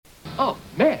Oh,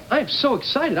 man, I am so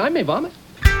excited. I may vomit.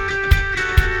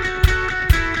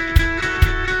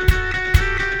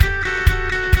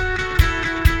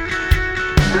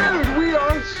 Dude, we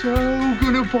are so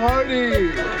gonna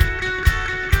party!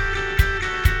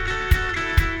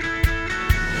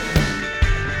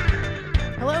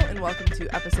 Hello and welcome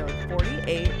to episode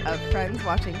 48 of Friends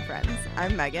Watching Friends.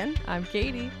 I'm Megan. I'm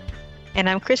Katie. And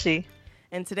I'm Chrissy.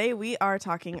 And today we are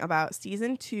talking about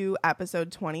season 2,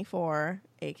 episode 24,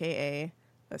 aka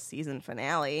the season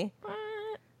finale.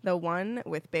 The one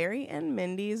with Barry and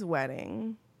Mindy's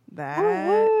wedding. That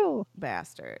Woo-woo.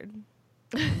 bastard.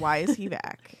 Why is he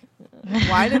back?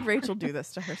 Why did Rachel do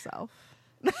this to herself?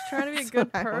 She's trying to be a That's good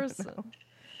what I wanna person. know.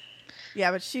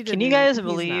 Yeah, but she didn't. Can you guys he's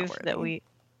not believe that worthy. we...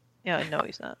 Yeah, no,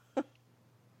 he's not.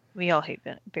 We all hate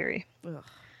Barry. Ugh.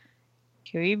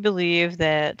 Can we believe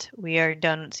that we are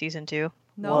done with season 2?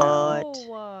 No.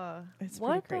 What? It's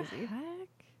what pretty the crazy. heck?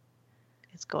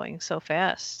 It's going so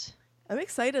fast. I'm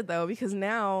excited though because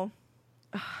now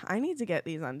I need to get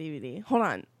these on DVD. Hold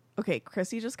on. Okay,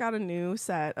 Chrissy just got a new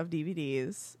set of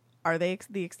DVDs. Are they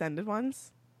the extended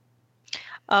ones?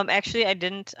 Actually, I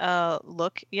didn't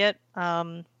look yet.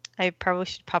 I probably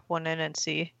should pop one in and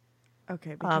see.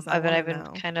 Okay, because I've wanna been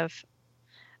know. kind of...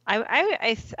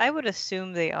 I would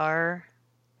assume they are,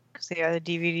 because they are the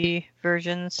DVD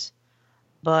versions,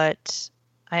 but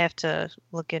I have to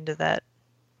look into that.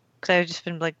 Because I've just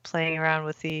been like playing around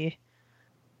with the...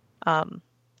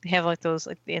 they have like those,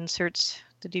 like the inserts,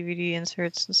 the DVD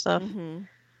inserts and stuff. Mhm.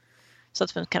 So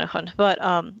it's been kind of fun. But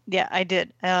yeah, I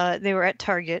did. They were at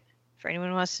Target. For anyone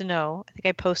who wants to know, I think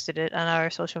I posted it on our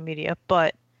social media.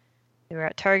 But they were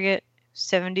at Target,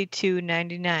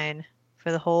 $72.99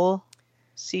 for the whole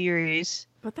series.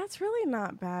 But that's really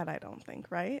not bad, I don't think,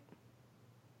 right?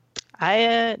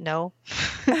 I no,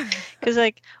 because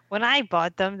like when I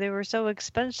bought them, they were so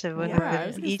expensive. When I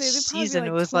was gonna each say they'd probably be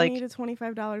season was like $20 to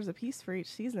 $25 a piece for each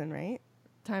season, right?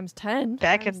 Times 10.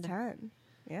 back Times in 10.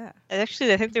 Yeah,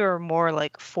 actually I think they were more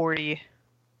like 40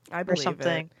 I or believe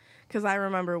something. Because I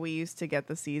remember we used to get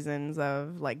the seasons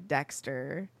of like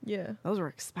Dexter. Yeah. Those were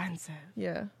expensive.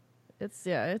 Yeah. It's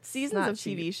Seasons not of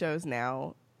cheap. TV shows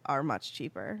now are much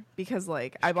cheaper because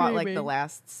like I bought like the Streaming.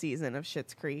 last season of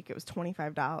Schitt's Creek. It was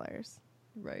 $25.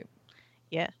 Right.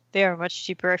 Yeah, they are much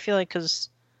cheaper. I feel like because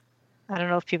I don't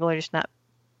know if people are just not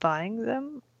buying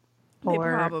them, They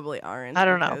or probably aren't. I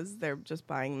don't know. Because they're just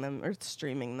buying them or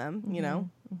streaming them, you know?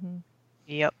 Mm-hmm.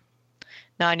 yep.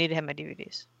 No, I need to have my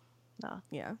DVDs. No.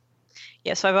 Yeah.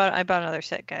 Yeah, so I bought another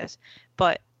set, guys.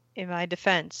 But in my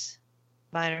defense,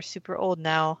 mine are super old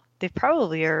now. They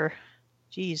probably are,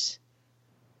 geez.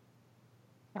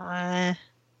 How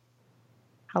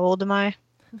old am I?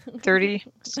 30.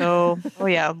 So, oh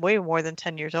yeah, I'm way more than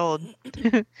 10 years old.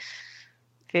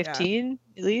 15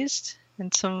 at least.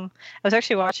 And I was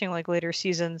actually watching like later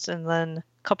seasons, and then a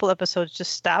couple episodes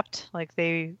just stopped. Like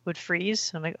they would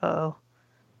freeze. I'm like, uh-oh.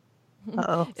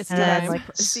 It's And then, time. like,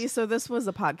 See, so this was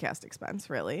a podcast expense,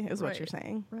 really, is what Right. you're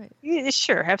saying. Right. yeah,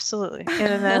 sure, absolutely.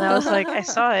 And then I was like, I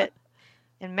saw it,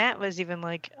 and Matt was even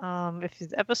like, if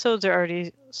the episodes are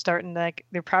already starting, like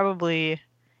they're probably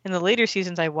in the later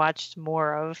seasons I watched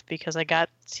more of because I got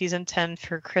season 10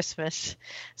 for Christmas,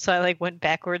 so I like went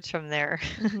backwards from there.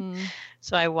 Mhm.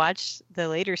 So I watched the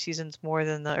later seasons more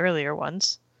than the earlier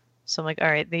ones. So I'm like, all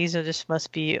right, these are just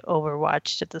must be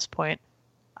overwatched at this point.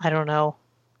 I don't know,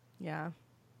 Yeah.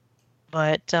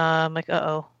 but I'm like,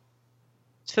 uh-oh.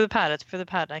 It's for the pod. It's for the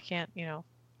pod. I can't, we have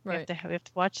Right. we have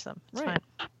to watch them. It's Right.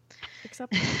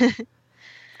 Except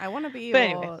I want to be But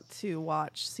able anyway. to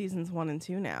watch seasons 1 and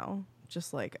 2 now,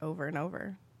 just like over and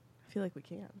over. I feel like we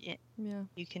can. Yeah.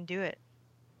 You can do it.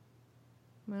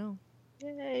 Well.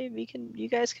 Yay, you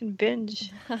guys can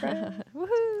binge. Woohoo.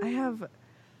 I have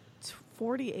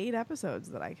 48 episodes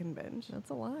that I can binge.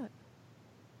 That's a lot.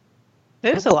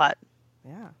 There's a lot.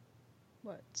 Yeah.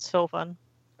 What? It's so fun.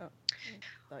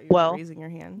 Thought you Well- were raising your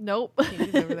hand. Nope.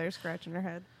 Katie's over there scratching her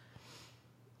head.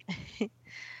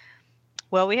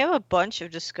 Well, we have a bunch of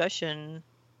discussion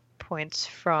points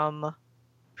from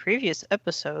previous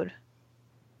episode,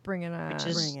 Bring it on. which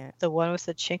is Bring it. the one with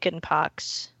the chicken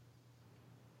pox.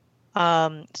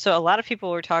 So a lot of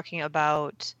people were talking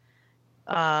about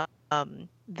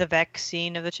the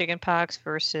vaccine of the chicken pox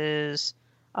versus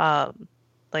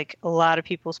like a lot of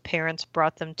people's parents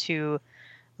brought them to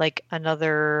like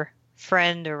another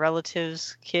friend or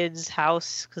relative's kid's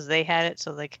house because they had it,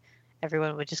 so like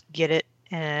everyone would just get it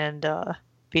and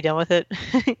be done with it.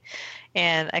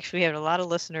 And actually we had a lot of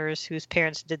listeners whose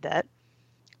parents did that.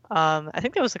 I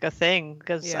think that was like a thing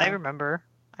because Yeah. I remember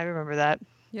that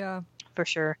Yeah. for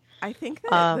sure. I think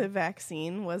that Um, the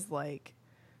vaccine was like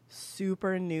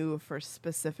super new for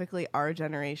specifically our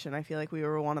generation. I feel like we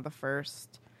were one of the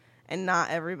first, and not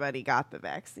everybody got the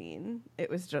vaccine. It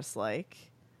was just like,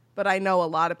 but I know a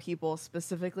lot of people,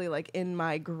 specifically like in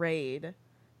my grade,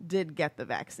 did get the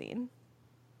vaccine,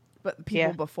 but the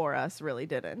people before us really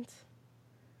didn't.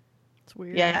 It's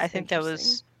weird. Yeah, I think that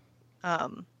was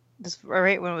this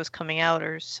right when it was coming out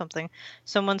or something.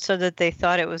 Someone said that they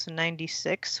thought it was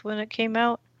 96 when it came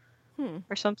out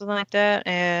or something like that.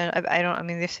 And I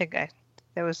mean, they think that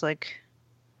was like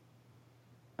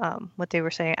what they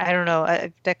were saying. I don't know.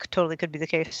 That totally could be the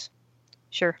case.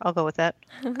 Sure, I'll go with that.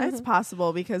 It's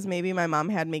possible because maybe my mom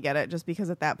had me get it just because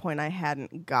at that point I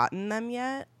hadn't gotten them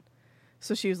yet.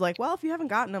 So she was like, well, if you haven't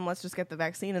gotten them, let's just get the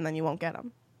vaccine and then you won't get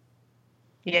them.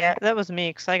 Yeah, that was me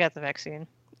because I got the vaccine.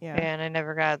 Yeah. And I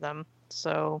never got them.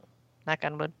 So, knock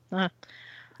on wood. And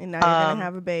now you're going to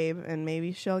have a babe and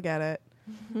maybe she'll get it.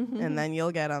 And then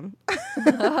you'll get them.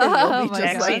 Oh my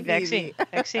vaccine, God.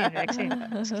 vaccine.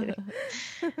 Just kidding.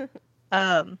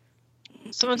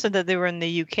 Someone said that they were in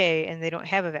the UK and they don't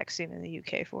have a vaccine in the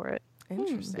UK for it.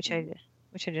 Interesting.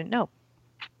 Which I didn't know.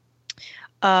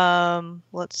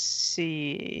 Let's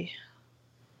see.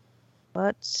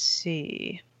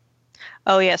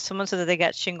 Oh yeah, someone said that they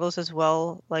got shingles as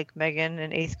well, like Megan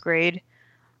in 8th grade.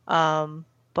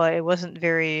 But it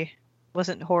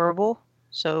wasn't horrible.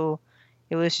 So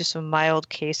it was just a mild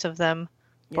case of them.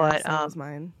 Yeah, But so was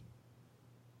mine.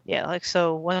 yeah, like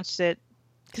so once It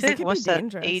could be that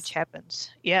dangerous. age happens,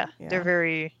 yeah, Yeah. they're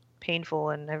very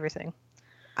painful and everything.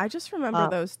 I just remember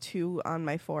those two on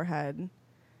my forehead,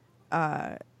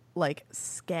 like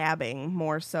scabbing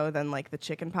more so than like the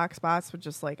chickenpox spots, which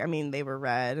just like, I mean, they were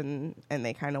red and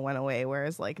they kind of went away,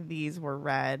 whereas like these were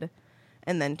red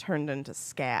and then turned into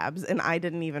scabs, and I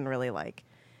didn't even really like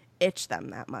itch them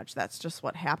that much. That's just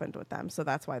what happened with them. So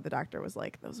that's why the doctor was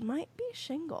like, those might be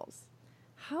shingles.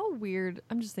 How weird.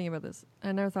 I'm just thinking about this.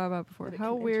 I never thought about it before. That it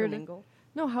How can weird. intermingle.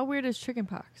 No, how weird is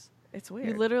chickenpox? It's weird.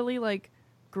 You literally like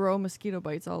grow mosquito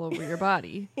bites all over your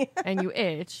body and you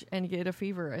itch and get a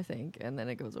fever, I think, and then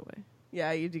it goes away.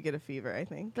 Yeah, you do get a fever, I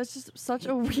think. That's just such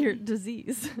a weird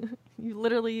disease. You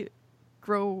literally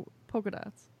grow polka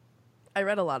dots. I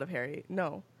read a lot of Harry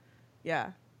Potter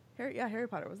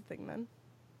was a thing then.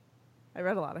 I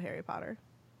read a lot of Harry Potter.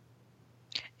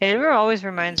 It always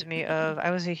reminds me of. I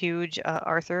was a huge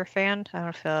Arthur fan. I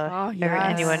don't know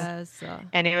if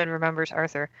anyone remembers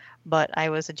Arthur, but I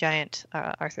was a giant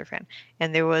Arthur fan.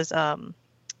 And there was an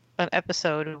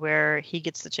episode where he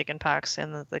gets the chicken pox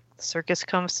and the circus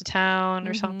comes to town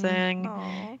or something.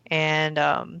 Aww.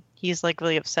 And he's like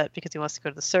really upset because he wants to go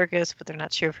to the circus, but they're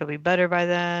not sure if he'll be better by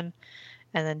then.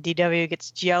 And then DW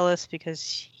gets jealous because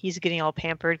he's getting all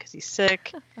pampered because he's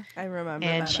sick. I remember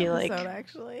And that she, episode, like-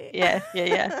 actually.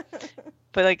 Yeah.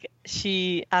 But like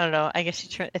I don't know. I guess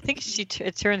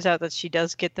it turns out that she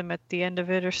does get them at the end of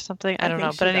it or something. I don't know.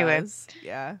 think But she anyway, does.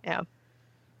 Yeah.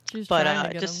 She's but trying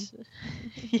to get just him.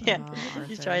 yeah, Oh,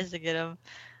 she Arthur. tries to get him.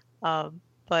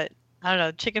 But I don't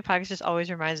know. Chicken pox just always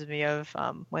reminds me of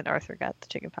when Arthur got the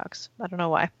chicken pox. I don't know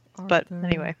why. But Arthur.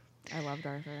 anyway, I loved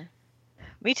Arthur.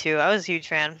 me too. I was a huge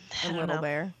fan. I And don't Little know.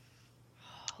 Bear.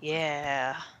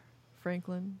 Yeah.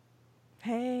 Franklin.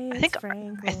 Hey, I think it's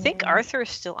Franklin. I think Arthur is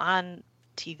still on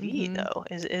TV though.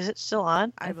 Is it still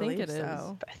on? I think believe it is.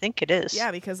 so. I think it is.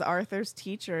 Yeah, because Arthur's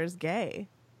teacher is gay.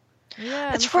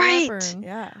 Yeah, That's Mr. right. Hepburn.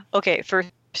 Yeah. Okay,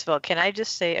 first of all, can I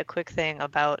just say a quick thing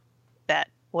about that?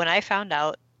 When I found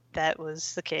out that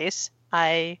was the case,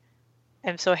 I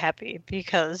am so happy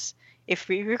because if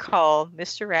we recall,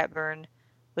 Mr. Ratburn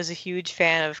was a huge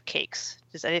fan of cakes.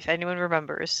 Just if anyone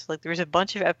remembers, like there was a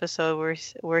bunch of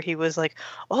episodes where he was like,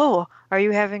 "Oh, are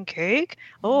you having cake?"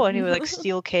 Oh, and he would like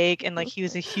steal cake, and like he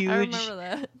was a huge. I remember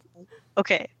that.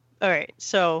 Okay, all right.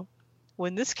 So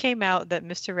when this came out that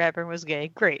Mr. Ratburn was gay,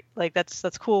 great. Like that's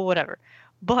cool, whatever.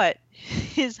 But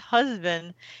his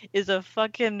husband is a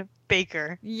fucking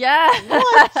baker.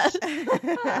 Yes.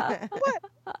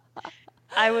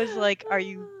 I was like, are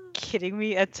you kidding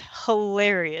me? It's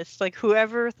hilarious. Like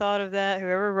whoever thought of that,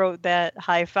 whoever wrote that,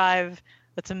 high five.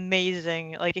 That's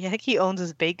amazing. Like I think he owns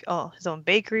his own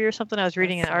bakery or something. I was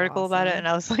reading That's an so article about it awesome. and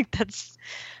I was like, that's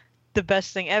the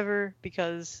best thing ever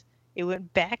because it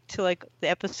went back to like the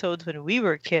episodes when we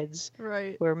were kids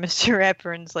Right. where Mr.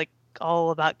 Ratburn's like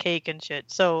all about cake and shit.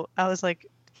 So I was like,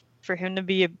 for him to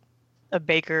be a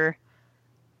baker,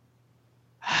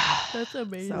 That's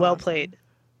amazing. So well awesome. played.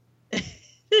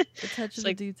 Attention It's to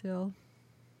like- detail.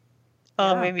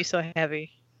 Oh, Yeah. it made me so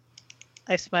happy.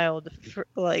 I smiled for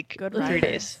like Good 3 writing.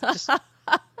 days. Just,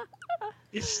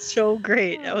 it's so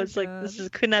great. Oh I my was like,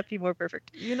 God. could not be more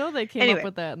perfect. You know they came Anyway. up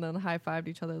with that and then high-fived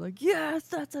each other like, yes,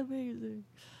 that's amazing.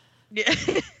 Yeah,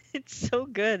 it's so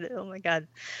good. Oh my god,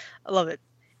 I love it.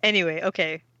 Anyway,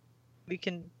 okay, we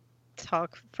can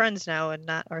talk Friends now and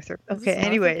not Arthur. Is Okay, this an Arthur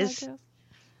anyways, podcast?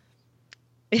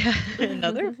 yeah,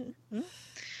 another.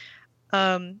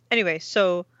 Anyway,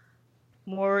 so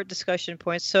more discussion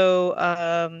points.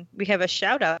 So we have a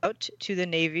shout out to the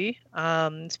Navy.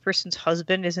 This person's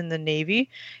husband is in the Navy,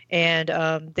 and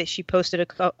that she posted a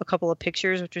couple of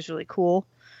pictures, which was really cool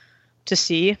to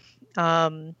see.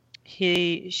 Her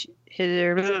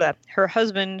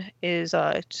husband is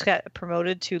just got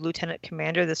promoted to lieutenant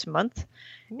commander this month,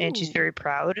 and she's Ooh, very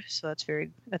proud. So that's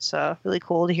really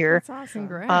cool to hear. that's awesome.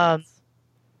 Congrats.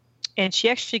 And she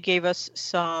actually gave us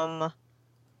some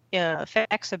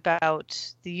facts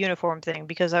about the uniform thing,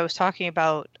 because I was talking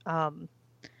about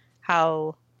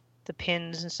how the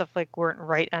pins and stuff like weren't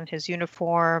right on his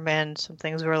uniform, and some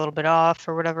things were a little bit off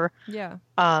or whatever. Yeah.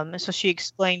 And so she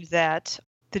explained that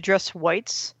the dress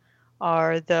whites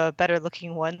are the better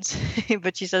looking ones,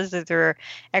 but she says that they're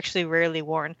actually rarely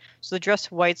worn. So the dress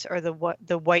whites are the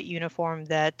white uniform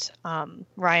that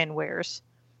Ryan wears,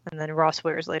 and then Ross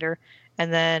wears later.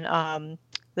 And then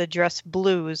the dress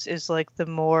blues is like the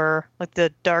more like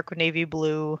the dark navy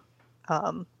blue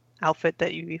outfit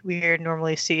that we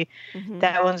normally see. Mhm.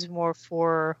 That one's more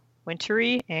for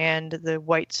wintry, and the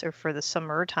whites are for the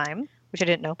summertime, which I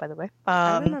didn't know, by the way.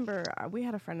 I remember we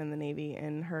had a friend in the Navy,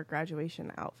 and her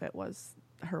graduation outfit was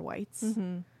her whites,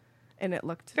 Mm-hmm. and it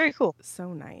looked Very cool.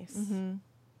 so nice. Mm-hmm.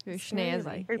 Very It's very, snazzy.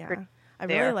 like, Very yeah. pretty. I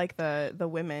They really are. like the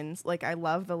women's. Like, I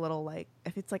love the little, like,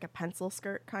 if it's like a pencil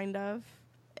skirt kind of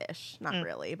ish, not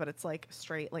really, but it's like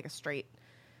straight, like a straight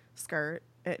skirt.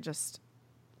 It just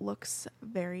looks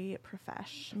very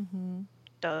profesh. Mm-hmm.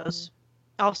 Does.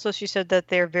 Also, she said that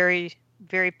they're very,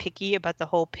 very picky about the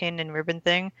whole pin and ribbon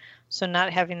thing. So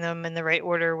not having them in the right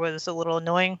order was a little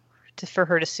annoying for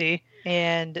her to see.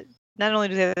 And not only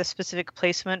do they have a specific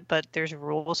placement, but there's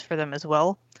rules for them as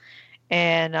well.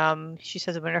 And she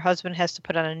says that when her husband has to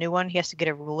put on a new one, he has to get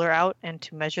a ruler out and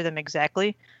to measure them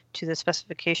exactly to the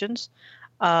specifications.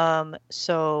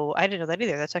 So I didn't know that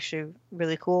either. That's actually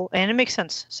really cool, and it makes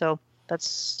sense. So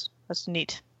that's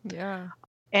neat. Yeah.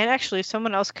 And actually,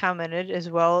 someone else commented as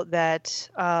well that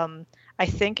I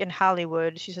think in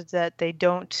Hollywood, she said that they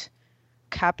don't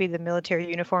copy the military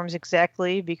uniforms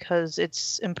exactly because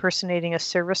it's impersonating a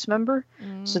service member.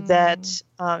 So that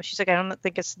she's like, I don't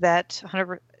think it's that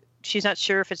 100%. She's not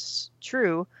sure if it's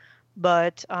true,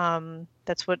 but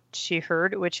that's what she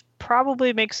heard, which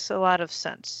probably makes a lot of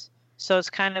sense. So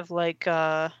it's kind of like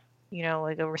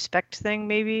like a respect thing,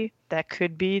 maybe that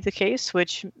could be the case,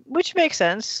 which makes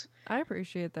sense. I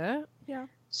appreciate that. Yeah.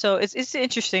 So it's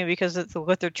interesting because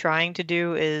what they're trying to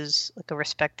do is like a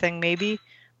respect thing, maybe,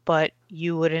 but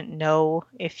you wouldn't know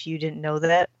if you didn't know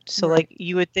that. So Right. like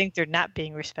you would think they're not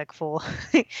being respectful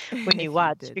when If you you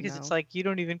watch, did because it's know. like you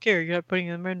don't even care. You're not putting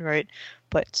them in right.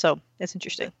 But so it's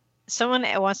interesting. Someone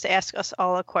wants to ask us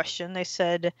all a question. They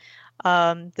said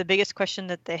the biggest question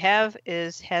that they have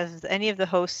is, has any of the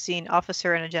hosts seen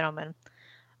Officer and a Gentleman?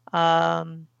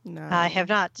 No. I have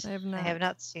not. I have I have not.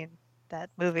 not seen that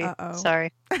movie. Uh-oh.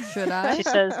 Sorry. Should I? She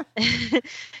says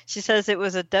she says it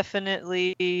was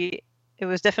definitely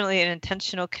an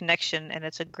intentional connection, and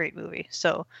it's a great movie.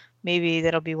 So maybe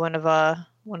that'll be one of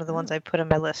the ones I put on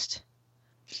my list.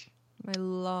 My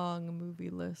long movie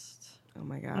list. Oh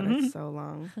my god, Mhm. it's so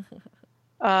long.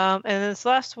 And this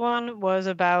last one was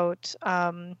about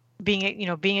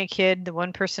being a kid. The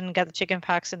one person got the chicken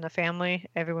pox in the family.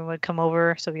 Everyone would come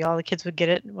over, so all the kids would get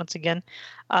it once again.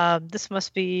 This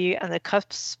must be on the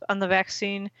cusp on the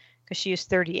vaccine because she is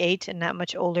 38 and not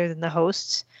much older than the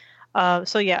hosts.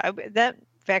 So yeah, that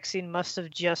vaccine must have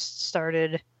just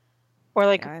started, or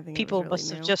like Yeah, I think it was people really must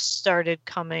have new. just started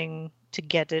coming to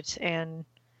get it and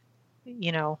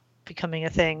becoming a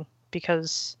thing,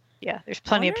 because yeah, there's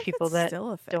plenty of I wonder if people it's that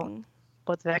still a don't thing.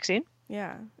 want the vaccine.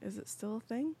 Yeah, is it still a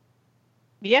thing?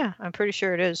 Yeah, I'm pretty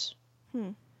sure it is.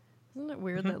 Isn't it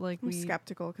weird Mhm. that like I'm we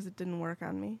skeptical because it didn't work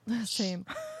on me. same?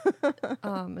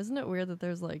 Isn't it weird that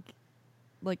there's like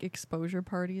exposure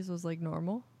parties was like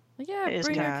normal? Like, yeah, It is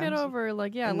bring your kinda- kid over.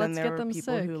 Like, yeah, and let's then there get were them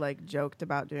people sick. who like joked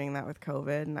about doing that with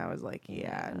COVID, and I was like,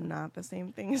 yeah, Yeah. not the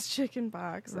same thing as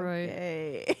chickenpox.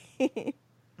 Right. Okay.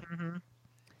 hmm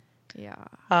Yeah.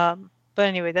 But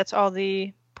anyway, that's all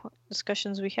the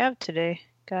discussions we have today,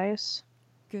 guys.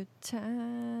 Good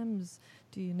times.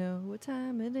 Do you know what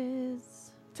time it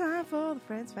is? Time for the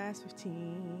Friends Fast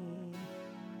 15.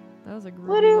 That was a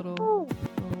groovy Woo-hoo! little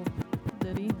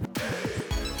ditty.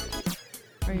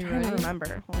 Are I'm you trying to ready?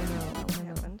 remember. Hold on, I know, what I know.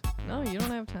 happened? No, you don't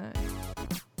have time.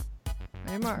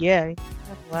 Ready, Mark? Yeah,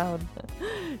 that's loud.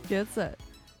 Get set.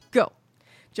 Go.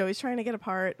 Joey's trying to get a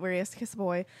part where he has to kiss a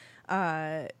boy.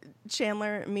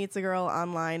 Chandler meets a girl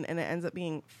online, and it ends up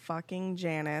being fucking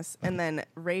Janice. And then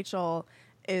Rachel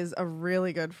is a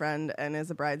really good friend and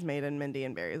is a bridesmaid in Mindy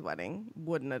and Barry's wedding.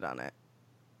 Wouldn't have done it.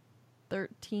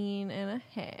 13 and a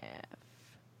half.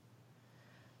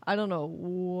 I don't know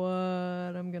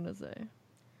what I'm going to say.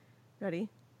 Ready?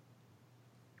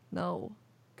 No.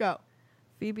 Go.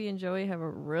 Phoebe and Joey have a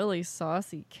really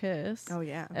saucy kiss. Oh,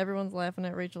 yeah. Everyone's laughing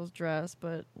at Rachel's dress,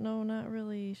 but no, not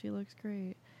really. She looks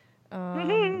great.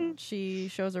 She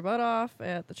shows her butt off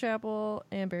at the chapel,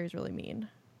 and Barry's really mean.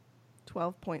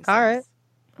 12.6. All right.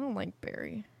 I don't like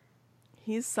Barry.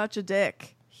 He's such a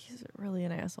dick. He's really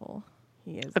an asshole.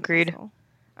 He is. an Agreed. asshole.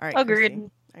 All right. Agreed.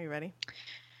 Christy, are you ready?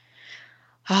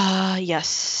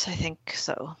 Yes, I think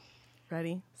so.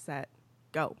 Ready, set,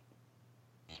 go.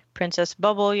 Princess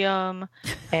Bubble Yum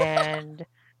and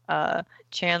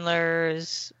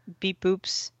Chandler's Beep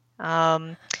Boops,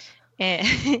 and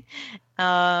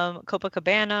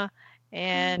Copacabana,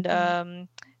 and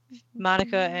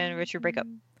Monica and Richard break up.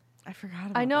 I forgot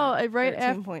about I know. that. Right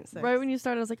after, 13.6. right when you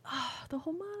started, I was like, "Oh, the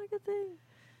whole Monica thing."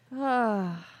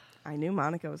 Ah, I knew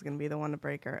Monica was going to be the one to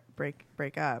break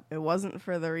up. It wasn't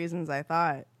for the reasons I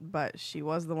thought, but she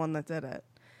was the one that did it.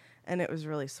 And it was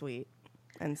really sweet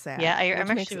and sad. Yeah, which I'm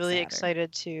makes actually it really sadder.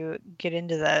 excited to get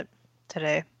into that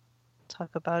today.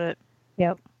 Talk about it.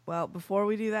 Yep. Well, before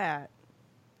we do that,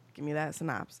 give me that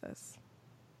synopsis.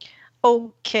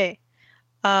 Okay.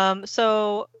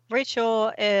 So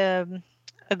Rachel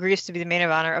agrees to be the maid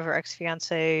of honor of her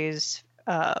ex-fiance's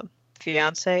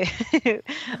fiance,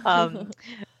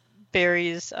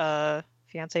 Barry's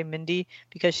fiance Mindy,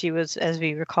 because she was, as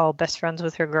we recall, best friends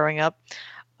with her growing up.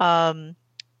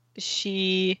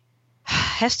 She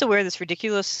has to wear this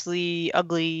ridiculously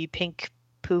ugly pink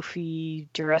poofy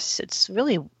dress. It's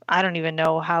really, I don't even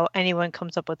know how anyone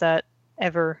comes up with that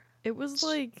ever. it was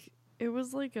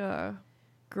like a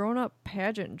grown-up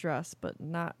pageant dress, but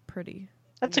not pretty.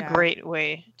 That's Yeah. a great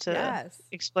way to Yes.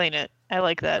 explain it. I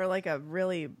like that. Or like a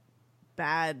really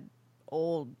bad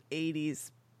old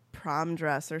 80s prom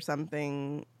dress or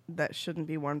something that shouldn't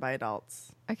be worn by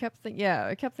adults. I kept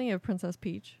thinking of Princess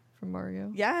Peach from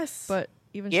Mario. Yes. But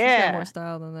even she's Yeah. got more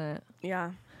style than that.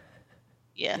 yeah.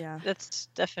 Yeah, Yeah. that's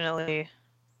definitely a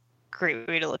great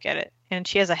way to look at it. And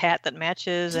she has a hat that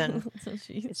matches, and So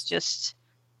she's it's just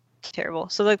terrible.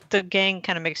 So like the gang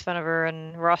kind of makes fun of her,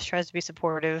 and Ross tries to be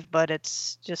supportive, but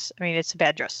it's just, I mean, it's a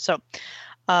bad dress. So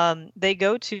they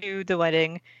go to the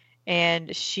wedding,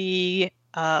 and she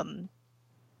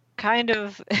kind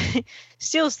of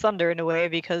steals thunder in a way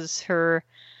because her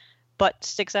butt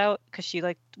sticks out because she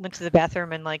like went to the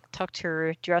bathroom and like tucked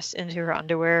her dress into her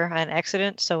underwear on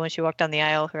accident. So when she walked down the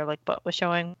aisle, her like butt was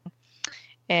showing,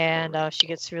 and she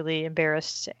gets really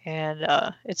embarrassed, and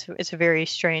it's a very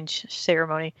strange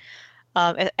ceremony.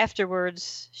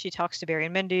 Afterwards, she talks to Barry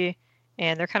and Mindy,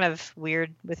 and they're kind of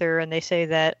weird with her, and they say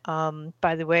that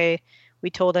by the way, we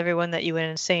told everyone that you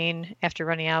went insane after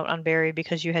running out on Barry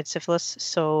because you had syphilis,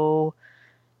 so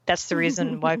that's the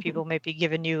reason why people might be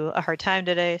giving you a hard time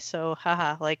today. So,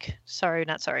 haha, like, sorry,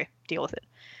 not sorry. Deal with it.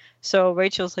 So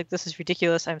Rachel's like, this is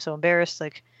ridiculous. I'm so embarrassed.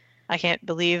 Like, I can't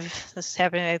believe this is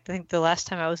happening. I think the last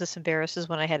time I was this embarrassed is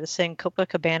when I had to sing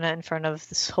Copacabana in front of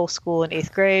this whole school in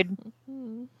 8th grade.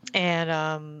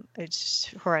 And it's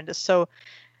just horrendous. So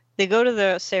they go to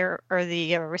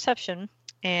the reception,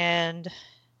 and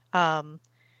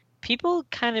people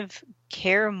kind of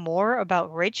care more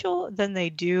about Rachel than they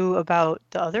do about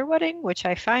the other wedding, which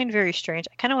I find very strange.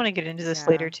 I kind of want to get into this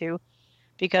Yeah. later too,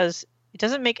 because it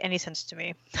doesn't make any sense to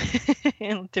me,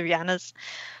 to be honest.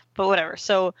 But whatever.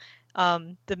 So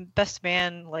the best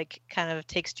man like kind of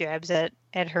takes jabs at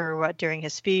her during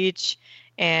his speech,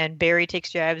 and Barry takes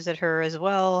jabs at her as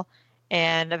well.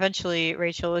 And eventually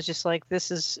Rachel is just like,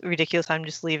 this is ridiculous, I'm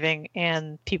just leaving.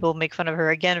 And people make fun of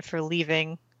her again for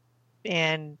leaving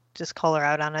and just call her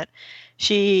out on it.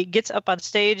 She gets up on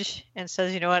stage and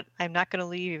says, you know what, I'm not going to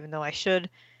leave even though I should.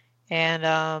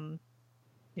 And,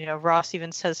 you know, Ross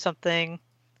even says something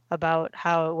about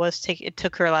how it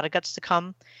took her a lot of guts to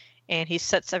come. And he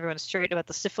sets everyone straight about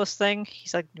the syphilis thing.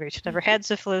 He's like, Rachel never had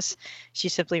syphilis. She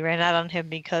simply ran out on him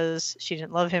because she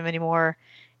didn't love him anymore.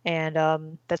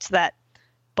 And that's that.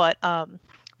 But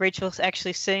Rachel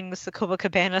actually sings the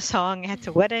Copacabana song at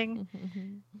the wedding.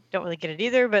 Don't really get it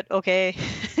either, but okay.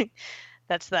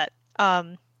 That's that.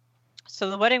 So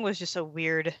the wedding was just a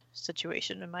weird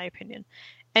situation, in my opinion.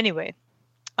 Anyway,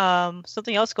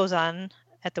 something else goes on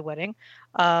at the wedding.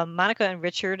 Monica and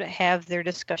Richard have their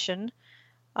discussion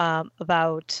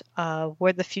about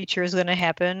where the future is going to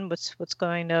happen. What's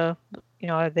going to, you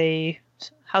know, are they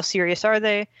how serious are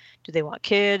they? Do they want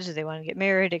kids? Do they want to get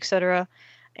married, etc.?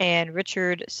 And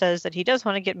Richard says that he does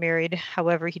want to get married.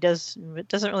 However, he doesn't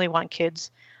really want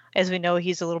kids. As we know,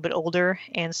 he's a little bit older,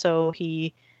 and so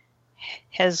he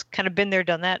has kind of been there,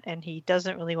 done that, and he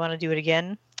doesn't really want to do it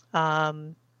again.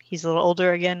 He's a little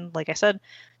older again, like I said,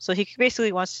 so he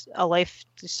basically wants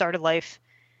to start a life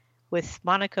with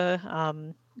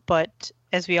Monica. But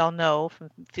as we all know from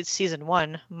season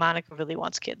 1, Monica really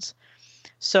wants kids.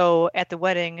 So at the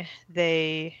wedding,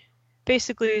 they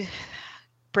basically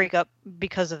break up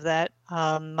because of that.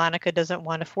 Monica doesn't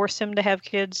want to force him to have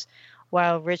kids,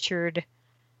 while Richard,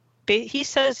 he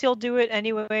says he'll do it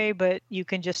anyway, but you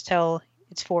can just tell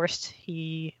it's forced.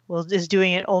 He is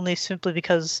doing it only simply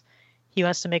because he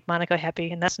wants to make Monica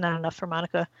happy, and that's not enough for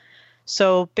Monica.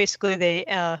 So basically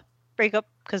they break up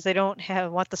because they don't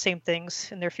want the same things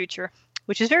in their future,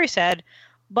 which is very sad,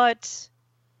 but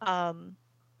I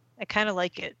kind of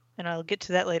like it, and I'll get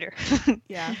to that later.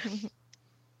 Yeah.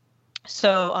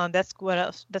 So that's what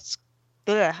else.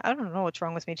 I don't know what's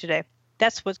wrong with me today.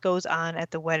 That's what goes on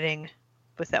at the wedding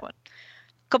with that one.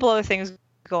 A couple other things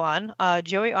go on.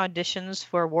 Joey auditions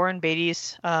for Warren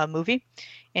Beatty's movie,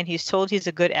 and he's told he's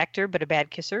a good actor but a bad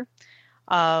kisser.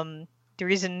 The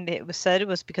reason it was said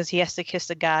was because he has to kiss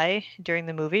a guy during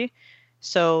the movie.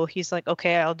 So he's like,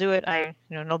 okay, I'll do it.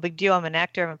 No big deal. I'm an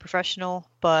actor. I'm a professional.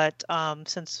 But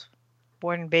since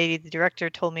Warren Beatty, the director,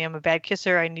 told me I'm a bad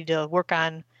kisser, I need to work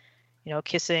on,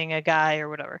 kissing a guy or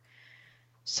whatever.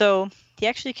 So he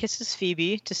actually kisses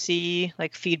Phoebe to see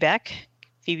feedback.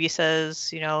 Phoebe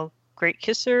says, great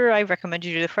kisser. I recommend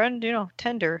you to a friend,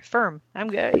 tender, firm. I'm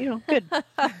good, good.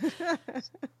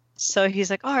 So he's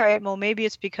like, all right, well, maybe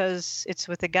it's because it's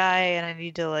with a guy and I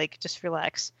need to just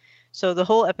relax. So the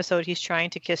whole episode, he's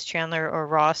trying to kiss Chandler or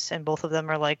Ross, and both of them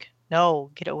are like,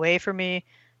 no, get away from me.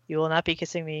 You will not be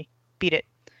kissing me. Beat it.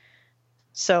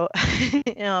 So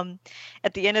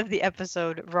at the end of the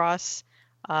episode, Ross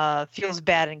feels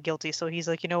bad and guilty. So he's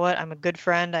like, you know what? I'm a good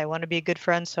friend. I want to be a good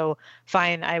friend. So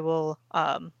fine, I'll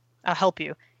help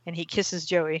you. And he kisses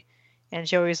Joey. And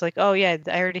Joey's like, oh, yeah,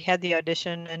 I already had the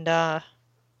audition and I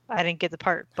didn't get the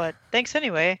part. But thanks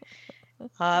anyway.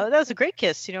 That was a great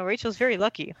kiss. Rachel's very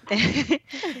lucky. And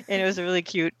it was a really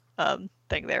cute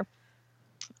thing there.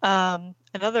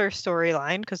 Another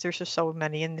storyline, because there's just so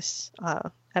many in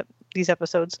these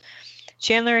episodes.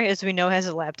 Chandler, as we know, has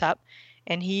a laptop,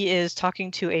 and he is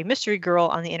talking to a mystery girl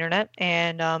on the internet,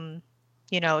 and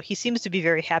he seems to be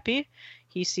very happy.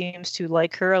 He seems to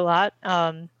like her a lot.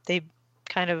 They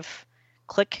kind of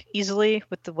click easily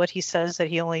with what he says, that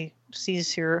he only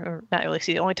sees her, or not really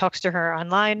sees, only talks to her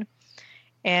online,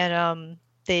 and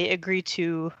they agree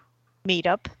to meet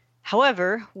up.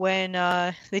 However, when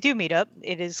they do meet up,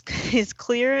 it is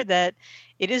clear that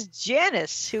it is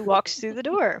Janice who walks through the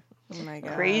door. Oh my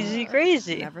god! Crazy!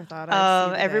 Never thought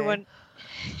I'd see the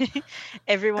day.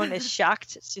 Everyone is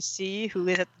shocked to see who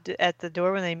is at the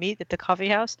door when they meet at the coffee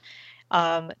house.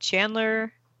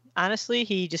 Chandler, honestly,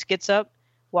 he just gets up,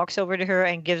 walks over to her,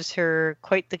 and gives her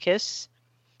quite the kiss,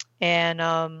 and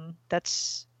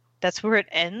that's where it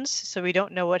ends. So we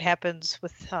don't know what happens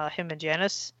with him and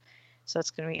Janice. So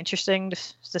that's going to be interesting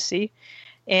to see.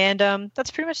 And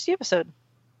that's pretty much the episode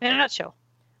in a nutshell.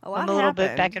 A lot a little happened.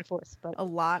 bit back and forth. But A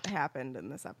lot happened in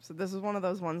this episode. This is one of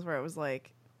those ones where it was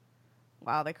like,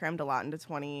 wow, they crammed a lot into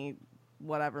 20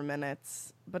 whatever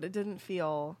minutes, but it didn't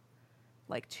feel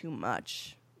like too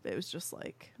much. It was just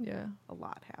like, Yeah. a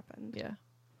lot happened. Yeah.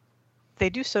 they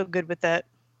do so good with that.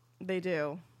 They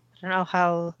do. I don't know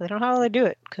how they do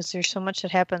it, because there's so much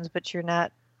that happens, but you're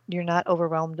not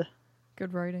overwhelmed.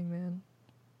 Good writing, man.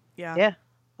 Yeah. Yeah.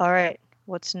 All right.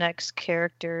 What's next?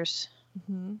 Characters.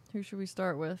 Who should we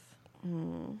start with?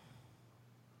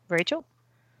 Rachel?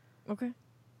 Okay.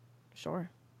 Sure.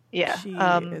 Yeah. She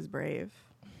is brave.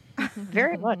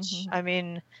 Very much. I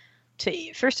mean,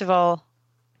 first of all,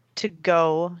 to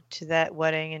go to that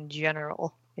wedding in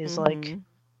general is like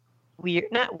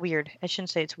weird. Not weird. I shouldn't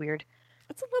say it's weird.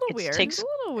 It's a little It weird. takes A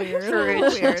little weird.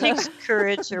 courage. Weird. It takes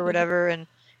courage or whatever, and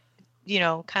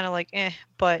kind of like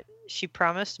But she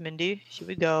promised Mindy she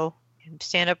would go and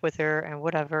stand up with her and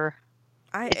whatever.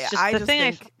 It's just I the just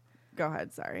thing think. Go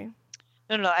ahead. Sorry.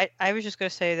 No. I was just gonna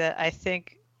say that I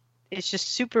think it's just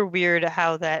super weird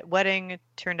how that wedding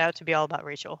turned out to be all about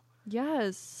Rachel.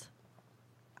 Yes.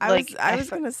 I was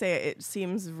gonna say it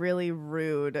seems really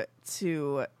rude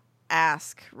to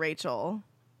ask Rachel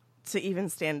to even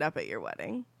stand up at your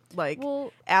wedding,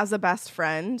 Well, as a best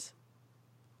friend,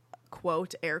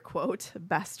 quote air quote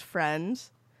best friend.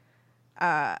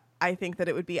 I think that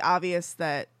it would be obvious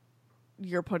that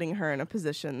you're putting her in a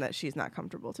position that she's not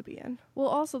comfortable to be in. Well,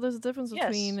 also there's a difference Yes.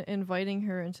 between inviting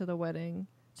her into the wedding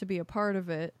to be a part of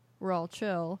it, we're all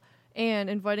chill, and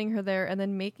inviting her there and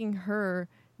then making her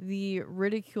the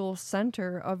ridicule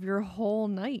center of your whole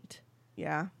night.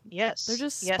 Yeah. Yes. They're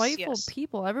just Yes, spiteful yes.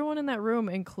 people. Everyone in that room,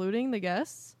 including the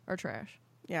guests, are trash.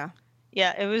 Yeah.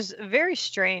 Yeah, it was very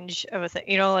strange of a thing.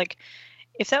 You know, like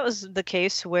if that was the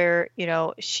case where, you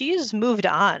know, she's moved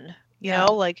on, you Yeah.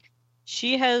 know, like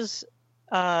she has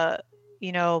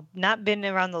you know, not been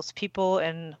around those people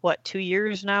in what, 2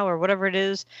 years now or whatever it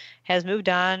is, has moved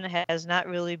on, has not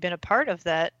really been a part of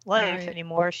that life Right.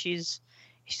 anymore. She's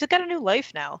got a new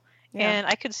life now. Yeah. And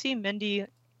I could see Mindy,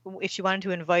 if she wanted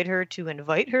to invite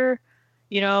her,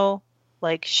 you know,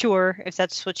 like, sure, if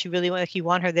that's what you really want, like you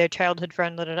want her there, childhood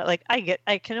friend, da, da, da, like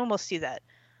I can almost see that.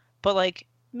 But like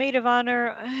maid of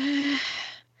honor,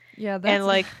 Yeah, that's and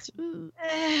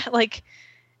like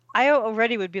I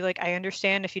already would be like, I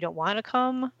understand if you don't want to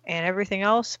come and everything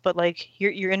else, but like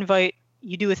your invite,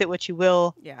 you do with it what you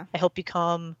will. Yeah. I hope you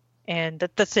come, and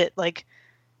that's it. Like,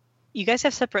 you guys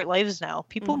have separate lives now.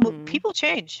 People Mhm. people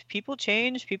change,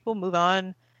 people move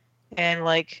on, and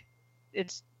like,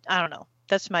 it's, I don't know.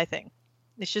 That's my thing.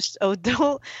 It's just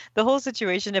the whole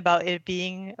situation about it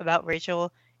being about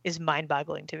Rachel is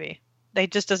mind-boggling to me.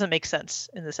 It just doesn't make sense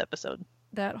in this episode.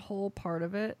 that whole part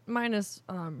of it, minus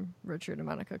Richard and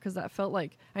Monica, because that felt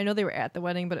like, I know they were at the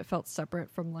wedding, but it felt separate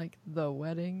from like the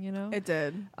wedding, you know. It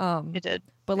did. It did.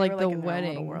 But They like were, the in their own little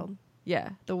wedding, world.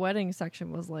 yeah, the wedding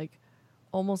section was like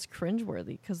almost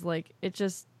cringeworthy because like it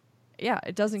just, yeah,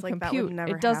 it doesn't It's like that would compute.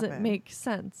 never It doesn't happen. make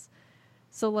sense.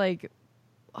 So like,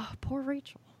 oh, poor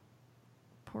Rachel.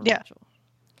 Poor Yeah. Rachel.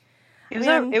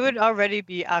 Man. It would already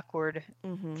be awkward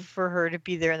Mm-hmm. for her to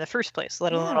be there in the first place,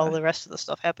 let alone Yeah. all the rest of the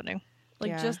stuff happening. Like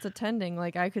Yeah. just attending,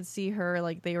 like I could see her,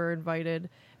 like they were invited,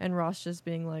 and Ross just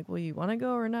being like, "Well, you want to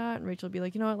go or not?" And Rachel would be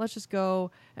like, "You know what? Let's just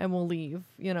go and we'll leave.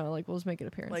 You know, like we'll just make an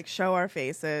appearance." Like show our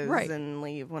faces Right. and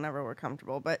leave whenever we're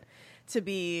comfortable. But to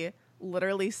be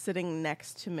literally sitting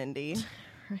next to Mindy,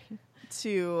 Right.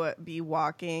 to be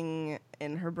walking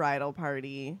in her bridal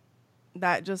party,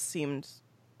 that just seemed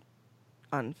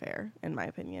unfair, in my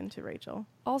opinion, to Rachel.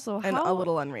 Also, And a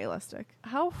little unrealistic.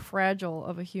 how fragile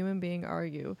of a human being are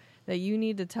you that you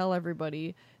need to tell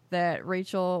everybody that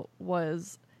Rachel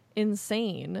was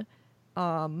insane,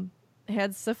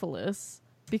 had syphilis,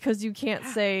 because you can't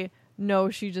say no,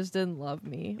 she just didn't love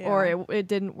me, or Yeah. it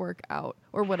didn't work out,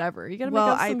 or whatever. You gotta Well,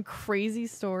 make up I- some crazy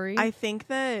story. I think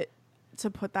that to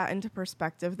put that into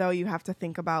perspective, though, you have to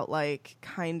think about, like,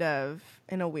 kind of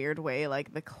in a weird way,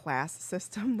 like the class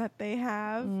system that they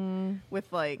have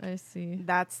with, like, I see.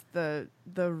 that's the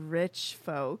rich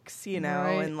folks, you know,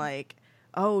 Right. and like,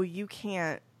 oh, you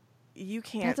can't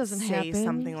doesn't say happen.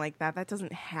 something like that. That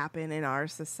doesn't happen in our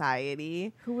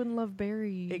society. Who wouldn't love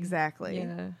Barry? Exactly.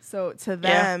 Yeah. So to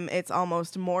them, it's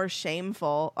almost more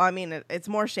shameful. I mean, it's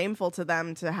more shameful to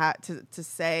them to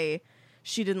say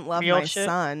she didn't love Real my shit.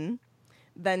 son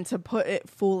than to put it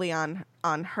fully on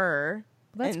her.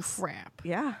 That's and crap.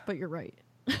 Yeah, But you're right.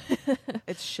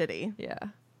 it's shitty. Yeah.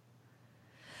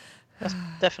 That's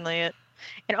definitely it.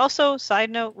 And also, side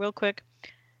note, real quick,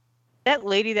 that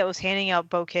lady that was handing out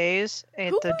bouquets at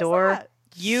Who the was door,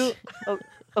 that?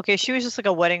 okay, she was just like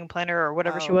a wedding planner or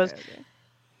whatever she Oh, was. okay, okay.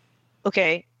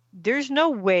 Okay, there's no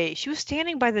way she was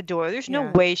standing by the door. There's no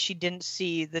Yeah. way she didn't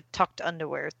see the tucked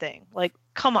underwear thing. Like,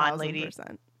 come on, lady.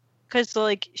 1000%. Because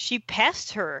like she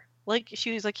passed her, like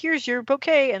she was like, "Here's your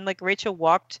bouquet," and like Rachel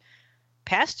walked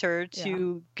past her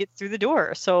to get through the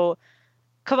door. So,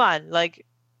 come on, like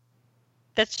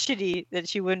that's shitty that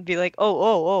she wouldn't be like,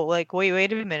 oh, like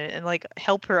wait a minute, and like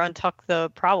help her untuck the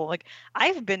problem. Like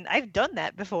I've done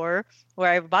that before,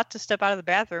 where I'm about to step out of the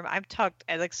bathroom, I'm tucked,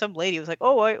 and like some lady was like,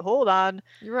 "Oh wait, hold on,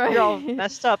 You're right. you're all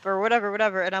messed up," or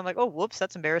whatever, and I'm like, "Oh, whoops,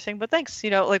 that's embarrassing," but thanks,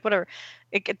 like whatever.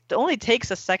 It only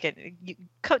takes a second.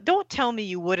 Don't tell me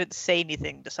you wouldn't say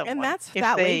anything to someone. And that's if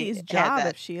that they lady's had job that.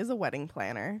 if she is a wedding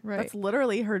planner. Right. That's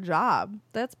literally her job.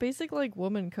 That's basic like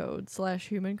woman code /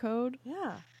 human code.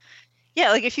 Yeah.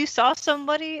 Yeah, like if you saw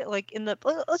somebody like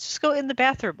let's just go in the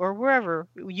bathroom or wherever,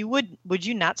 would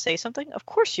you not say something? Of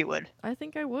course you would. I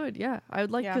think I would. Yeah. I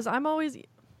would like, Yeah. because I'm always,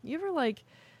 you ever like,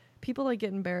 people like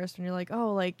get embarrassed when you're like,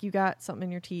 oh, like you got something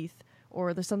in your teeth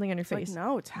or there's something on your It's like, face.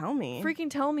 no, tell me. Freaking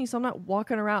tell me so I'm not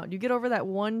walking around. You get over that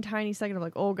one tiny second of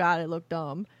like, oh God, it looked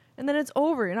dumb. And then it's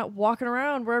over. You're not walking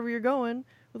around wherever you're going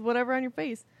with whatever on your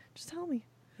face. Just tell me.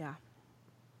 Yeah.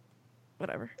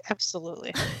 Whatever.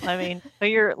 Absolutely. I mean,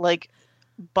 you're like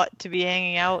butt to be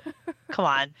hanging out. Come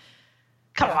on.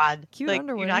 Come on. Cute like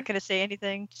underwear. you're not gonna say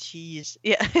anything? Jeez.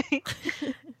 Yeah.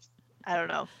 I don't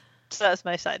know. So that's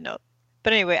my side note.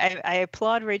 But anyway, I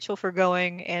applaud Rachel for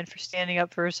going and for standing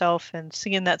up for herself and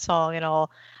singing that song and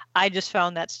all. I just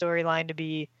found that storyline to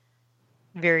be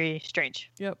very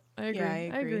strange. Yep, I agree. Yeah,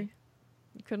 I agree.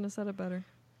 You couldn't have said it better.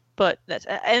 But that's,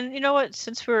 and you know what?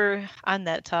 Since we're on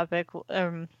that topic,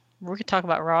 we could talk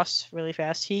about Ross really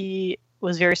fast. He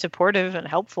was very supportive and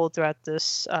helpful throughout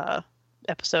this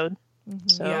episode.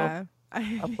 So Yeah.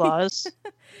 applause.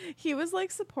 He was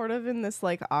like supportive in this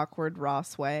like awkward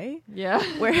Ross way. Yeah.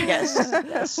 Where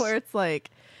Yes. where it's like,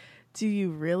 do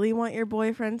you really want your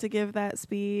boyfriend to give that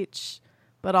speech?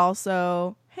 But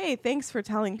also, hey, thanks for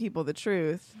telling people the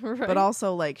truth. Right. But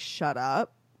also like, shut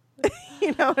up.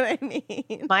 You know what I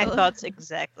mean? My thoughts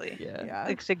exactly. Yeah. Yeah.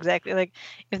 It's exactly like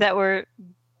if that were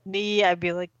me, I'd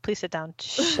be like, please sit down.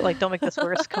 Shh, like, don't make this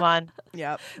worse. Come on.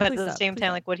 Yep. But Please at the stop, same please time,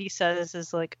 stop. like what he says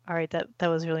is like, all right, that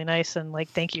was really nice, and like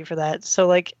thank you for that. So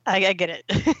like I get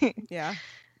it. Yeah.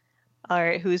 All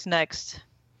right, who's next?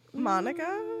 Monica?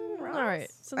 All Ross?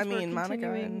 right. Since I we're mean, Monica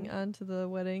continuing and... on to the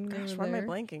wedding, they Gosh, were why am I there.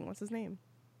 blanking? What's his name?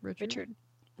 Richard.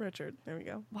 Richard. There we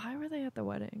go. Why were they at the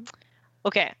wedding?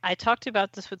 Okay, I talked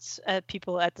about this with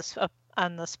people at the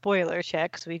on the spoiler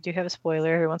chat because we do have a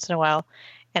spoiler every once in a while,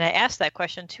 and I asked that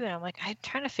question too, and I'm like, I'm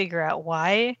trying to figure out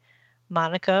why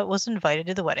Monica was invited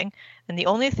to the wedding, and the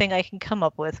only thing I can come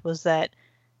up with was that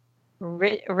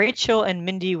Rachel and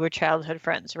Mindy were childhood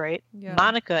friends, right? Yeah.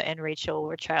 Monica and Rachel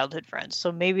were childhood friends,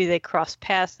 so maybe they crossed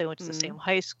paths. They went to the same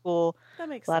high school. That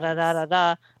makes La da sense. da da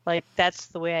da. Like that's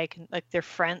the way I can like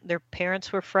their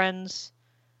parents were friends.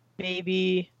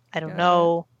 Maybe I don't Got it.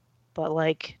 know, but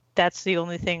like that's the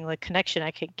only thing like connection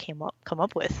I could come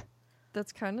up with.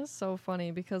 That's kind of so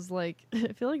funny because, like,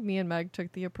 I feel like me and Meg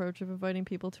took the approach of inviting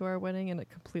people to our wedding in a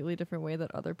completely different way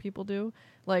that other people do.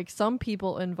 Like, some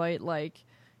people invite, like,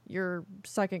 your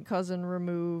second cousin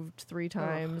removed 3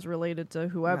 times related to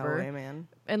whoever. No way, man.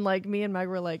 And, like, me and Meg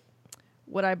were like,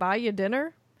 would I buy you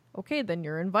dinner? Okay, then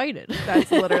you're invited.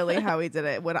 That's literally how we did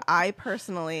it. Would I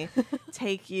personally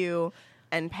take you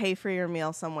and pay for your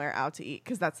meal somewhere out to eat?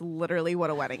 Because that's literally what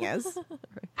a wedding is.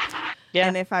 Yeah.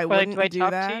 And if I Or, like, wouldn't do I do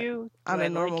talk that to you? Do on I a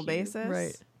like normal you? basis,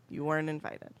 Right. you weren't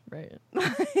invited. Right.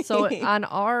 So, on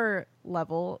our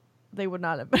level, they would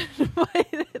not have been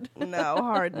invited. No,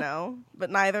 hard no. But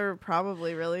neither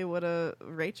probably really would a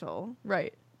Rachel.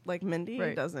 Right. Like Mindy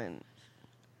Right. doesn't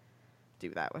do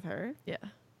that with her, Yeah.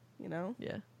 you know?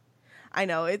 Yeah. I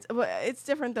know it's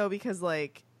different though because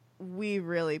like we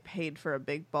really paid for a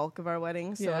big bulk of our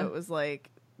wedding, so Yeah. it was like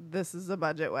this is a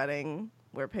budget wedding.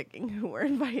 We're picking who we're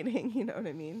inviting. You know what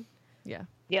I mean? Yeah.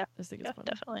 Yeah. I just think it's Yeah, funny.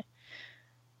 definitely.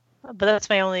 But that's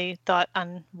my only thought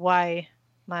on why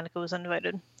Monica was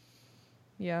uninvited.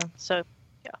 Yeah. So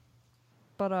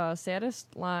But saddest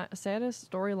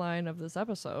storyline of this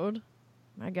episode,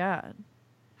 my God,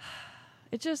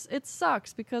 it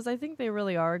sucks because I think they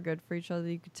really are good for each other.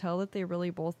 You could tell that they really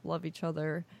both love each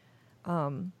other,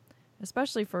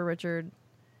 especially for Richard.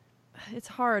 It's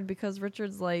hard because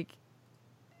Richard's like,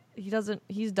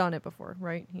 he's done it before,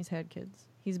 right? He's had kids.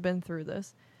 He's been through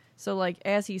this. So like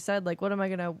as he said, like what am I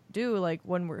gonna do? Like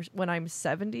when I'm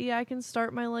 70, I can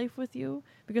start my life with you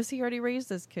because he already raised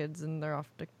his kids and they're off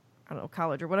to I don't know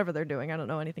college or whatever they're doing. I don't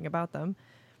know anything about them,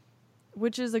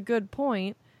 which is a good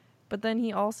point. But then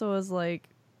he also is like,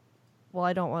 well,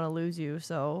 I don't want to lose you,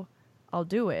 so I'll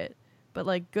do it. But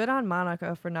like, good on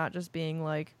Monica for not just being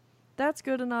like, that's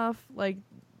good enough. Like,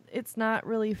 it's not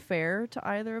really fair to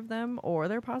either of them or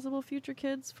their possible future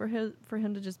kids for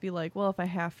him to just be like, well, if I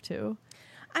have to.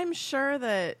 I'm sure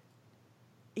that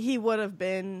he would have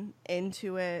been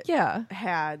into it Yeah,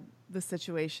 had the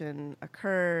situation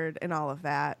occurred and all of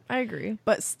that. I agree.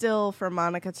 But still, for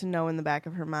Monica to know in the back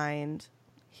of her mind,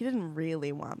 he didn't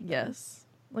really want this. Yes.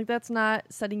 Like, that's not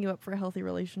setting you up for a healthy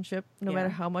relationship, no Yeah. matter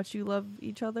how much you love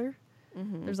each other.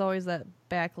 Mm-hmm. There's always that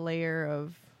back layer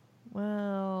of,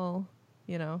 well,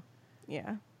 you know,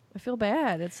 Yeah. I feel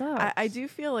bad. It sucks. I do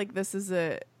feel like this was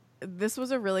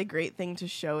a really great thing to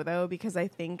show though, because I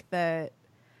think a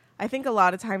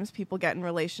lot of times people get in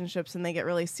relationships and they get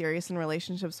really serious in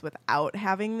relationships without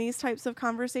having these types of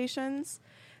conversations,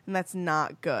 and that's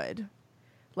not good.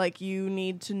 Like, you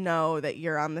need to know that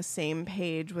you're on the same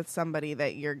page with somebody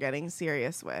that you're getting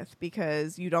serious with,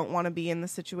 because you don't want to be in the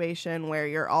situation where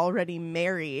you're already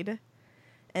married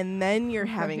and then you're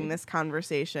having Right. this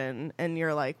conversation and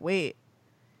you're like, wait,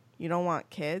 you don't want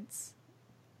kids?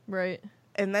 Right.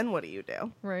 And then what do you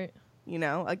do? Right. You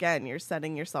know, again, you're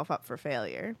setting yourself up for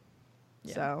failure.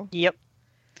 Yeah. So, yep.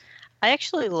 I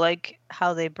actually like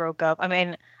how they broke up. I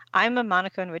mean, I'm a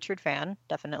Monica and Richard fan,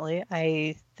 definitely.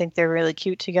 I think they're really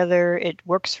cute together. It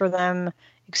works for them,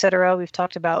 etc. We've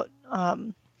talked about,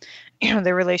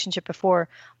 their relationship before,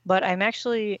 but I'm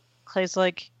actually, Clay's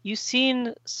like, you've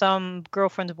seen some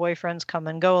girlfriends, boyfriends come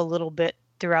and go a little bit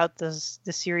throughout the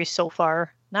series so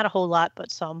far. Not a whole lot,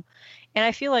 but some. And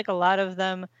I feel like a lot of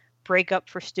them break up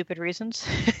for stupid reasons.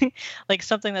 Like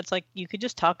something that's like, you could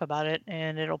just talk about it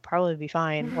and it'll probably be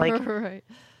fine. Like, right.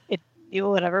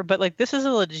 whatever. But like, this is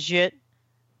a legit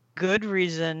good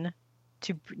reason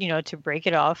to, to break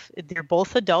it off. They're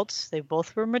both adults. They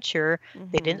both were mature.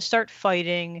 They didn't start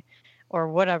fighting or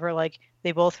whatever. Like,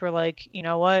 they both were like, you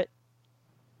know what?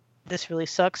 This really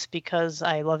sucks because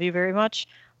I love you very much.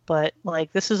 But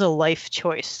like, this is a life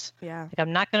choice. Yeah. Like,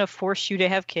 I'm not going to force you to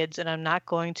have kids, and I'm not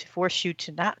going to force you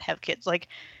to not have kids. Like,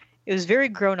 it was very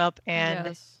grown up, and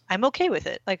Yes. I'm okay with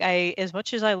it. Like, as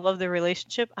much as I love the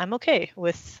relationship, I'm okay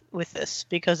with this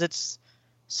because it's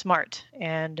smart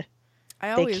and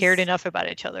they cared enough about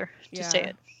each other to say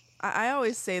it. I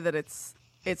always say that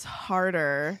it's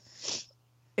harder.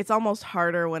 It's almost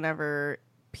harder whenever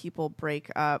people break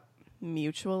up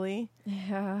mutually.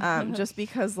 Yeah. Just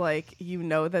because like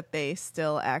that they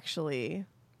still actually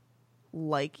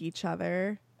like each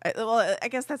other. I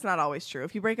guess that's not always true.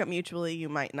 If you break up mutually, you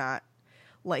might not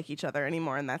like each other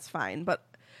anymore, and that's fine.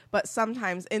 But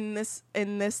sometimes in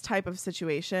this type of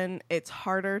situation, it's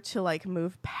harder to like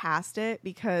move past it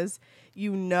because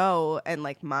and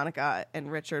like Monica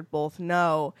and Richard both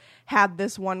know, had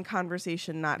this one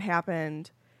conversation not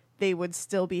happened, they would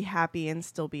still be happy and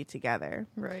still be together.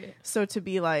 Right. So to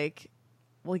be like,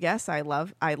 well, yes, I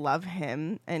love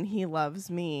him and he loves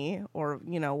me, or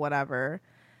whatever.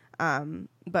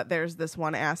 But there's this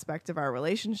one aspect of our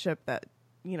relationship that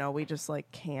we just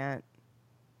like can't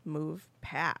move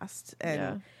past.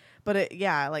 And but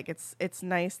it's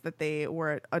nice that they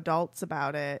were adults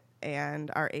about it and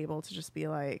are able to just be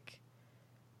like,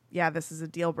 yeah, this is a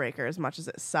deal breaker. As much as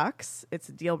it sucks, it's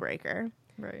a deal breaker.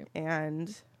 Right.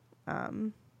 And I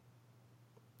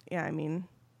mean,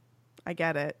 I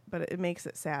get it, but it makes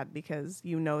it sad because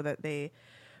that they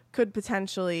could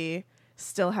potentially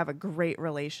still have a great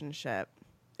relationship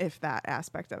if that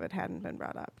aspect of it hadn't been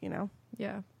brought up,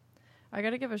 Yeah. I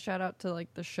got to give a shout out to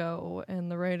like the show and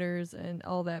the writers and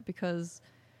all that, because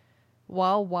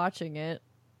while watching it,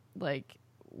 like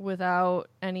without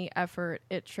any effort,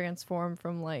 it transformed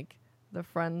from like the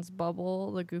Friends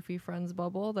bubble, the goofy Friends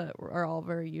bubble that we're all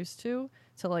very used to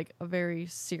like a very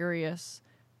serious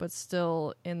but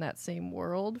still in that same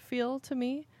world feel to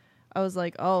me. I was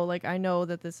like, oh, like I know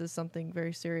that this is something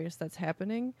very serious that's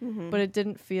happening, but it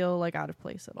didn't feel like out of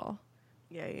place at all.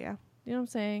 Yeah. You know what I'm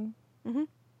saying? Mm-hmm.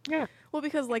 Yeah. Well,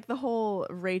 because like the whole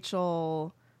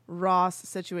Rachel Ross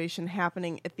situation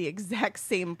happening at the exact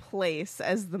same place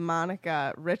as the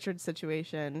Monica Richard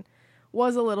situation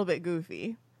was a little bit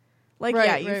goofy. Like,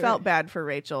 you felt bad for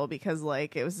Rachel because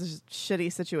like it was a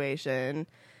shitty situation,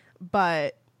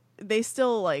 but they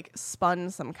still like spun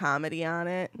some comedy on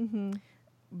it. Mm-hmm.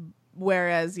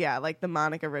 Whereas, like the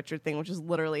Monica Richard thing, which is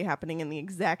literally happening in the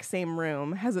exact same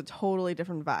room, has a totally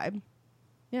different vibe.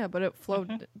 Yeah, but it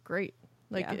flowed great.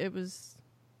 Like Yeah.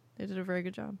 they did a very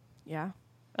good job. Yeah.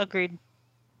 Agreed.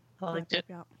 I liked it.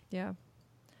 Yeah. Yeah.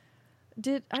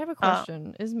 I have a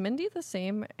question. Is Mindy the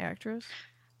same actress?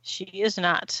 She is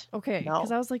not. Okay, No.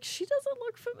 because I was like, she doesn't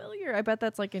look familiar. I bet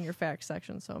that's like in your facts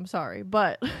section, so I'm sorry,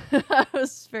 but I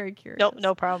was very curious.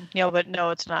 No problem. But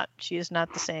no, it's not. She is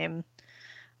not the same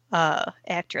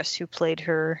actress who played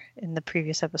her in the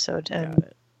previous episode in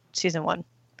season 1.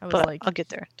 I was But like, I'll get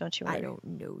there. Don't you worry. I don't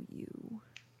know you.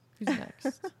 Who's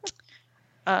next?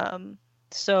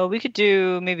 So we could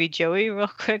do maybe Joey real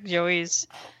quick. Joey's.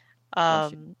 I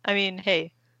mean,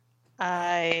 hey,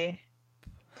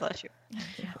 bless you.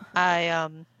 I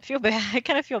feel bad. I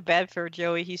kind of feel bad for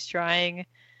Joey. He's trying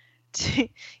to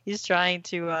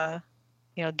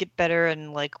get better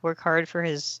and like work hard for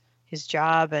his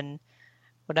job and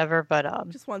whatever. But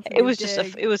Just wants it was just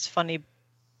it was funny.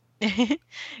 It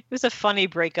was a funny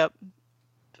breakup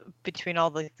between all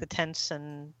the tense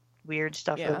and weird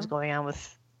stuff that was going on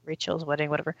with Rachel's wedding,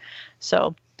 whatever.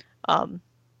 So,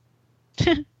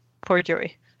 poor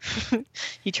Joey.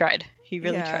 He tried. He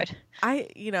really tried.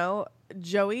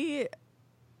 Joey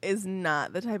is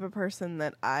not the type of person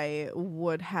that I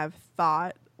would have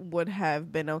thought would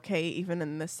have been okay even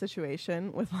in this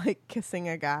situation with like kissing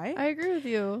a guy. I agree with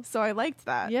you. So I liked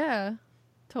that. Yeah,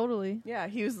 totally. Yeah,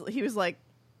 he was like,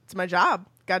 it's my job.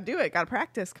 Gotta do it. Gotta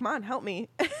practice. Come on, help me.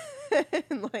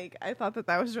 And like, I thought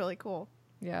that was really cool.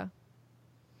 Yeah.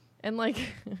 And like,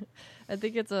 I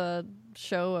think it's a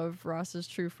show of Ross's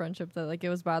true friendship that like it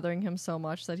was bothering him so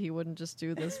much that he wouldn't just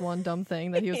do this one dumb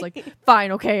thing that he was like,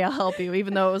 fine, okay, I'll help you,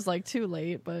 even though it was like too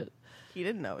late. But he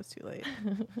didn't know it was too late.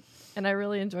 and I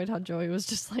really enjoyed how Joey was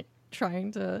just like,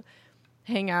 trying to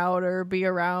hang out or be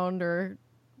around or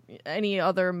any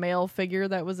other male figure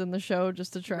that was in the show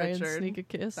just to try and Richard. sneak a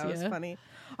kiss. That was funny.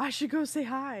 I should go say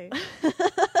hi.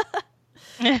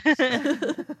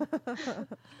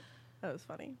 That was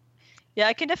funny. Yeah,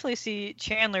 I can definitely see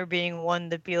Chandler being one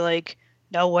to be like,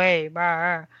 no way,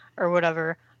 brr, or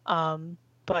whatever.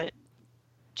 But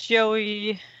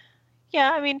Joey,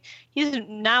 yeah, I mean, he's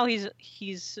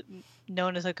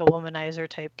known as like a womanizer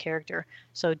type character,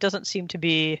 so it doesn't seem to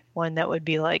be one that would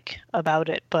be like about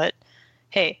it. But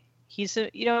hey, he's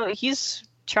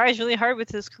tries really hard with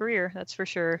his career, that's for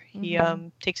sure. He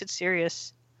takes it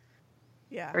serious.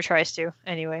 Yeah. Or tries to,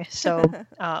 anyway. So,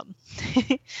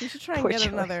 We should try and Poor get Joey.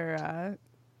 another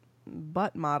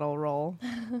butt model role.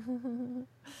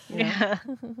 yeah.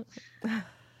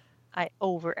 I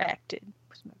overacted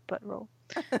with my butt roll.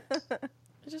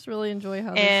 I just really enjoy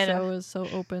how And, the show is so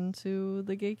open to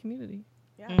the gay community.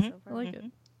 Yeah, Mhm. so I far. like it.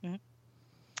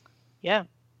 Yeah,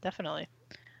 definitely.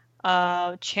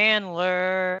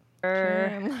 Chandler.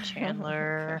 Chandler.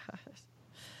 Chandler. Oh, gosh.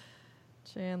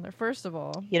 Chandler. First of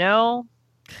all, You know,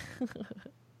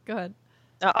 go ahead.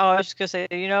 I was just gonna say,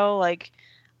 like,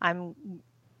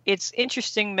 it's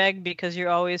interesting, Meg, because you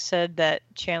always said that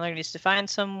Chandler needs to find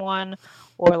someone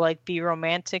or like be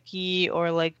romantic-y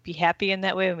or like be happy in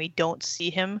that way, and we don't see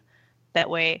him that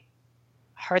way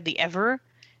hardly ever.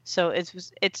 So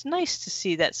it's nice to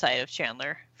see that side of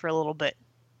Chandler for a little bit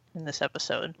in this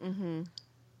episode. Mm-hmm.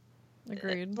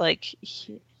 Agreed. Like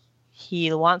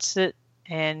he wants it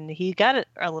and he got it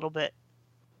a little bit.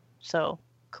 So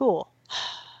cool.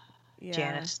 Yeah.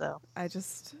 Janice though. I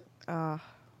just,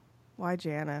 why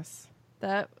Janice?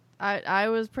 That I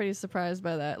was pretty surprised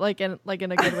by that. Like in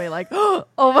a good way. Like, oh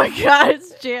my god,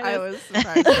 it's Janice. I was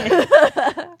surprised.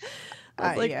 by it. I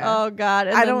was like, yeah. oh god.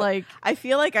 And I then don't- like, I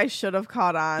feel like I should have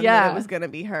caught on Yeah. that it was gonna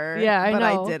be her. yeah, I but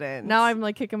know. I didn't. Now I'm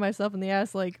like kicking myself in the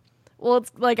ass. Like, well,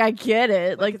 it's like I get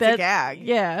it. Like it's that. a gag.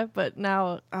 Yeah, but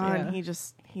now, yeah. And he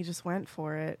just went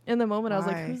for it. In the moment, I was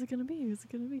like, Why? who's it gonna be? Who's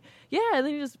it gonna be? Yeah, and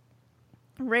then he just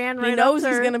ran right He up knows to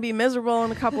he's her. gonna be miserable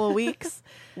in a couple of weeks.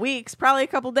 Probably a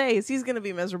couple days. He's gonna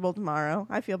be miserable tomorrow.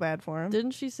 I feel bad for him.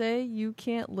 Didn't she say you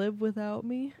can't live without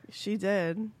me? She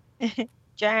did.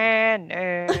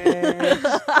 Janice.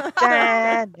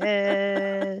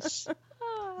 Janice.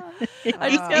 I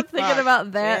just Oh, kept thinking fuck,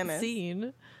 about that Janice.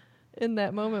 scene in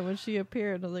that moment when she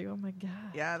appeared. I was like, oh my god.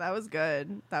 Yeah, that was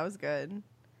good. That was good.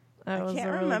 That was I can't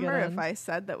a really remember good if end. I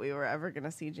said that we were ever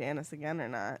gonna see Janice again or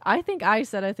not. I think I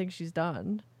said I think she's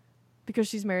done because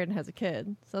she's married and has a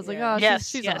kid. So I was like, Yeah. oh, Yes,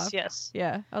 she's yes, off. yes.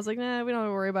 Yeah, I was like, nah, we don't have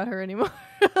to worry about her anymore.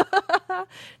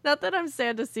 Not that I'm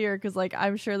sad to see her, because like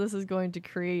I'm sure this is going to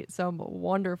create some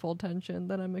wonderful tension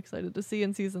that I'm excited to see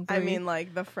in season 3. I mean,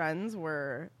 like the friends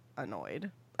were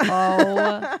annoyed.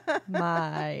 oh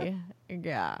my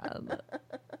god.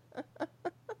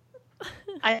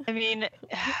 I mean,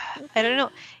 I don't know.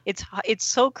 It's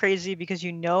so crazy because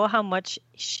you know how much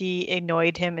she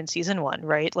annoyed him in season 1,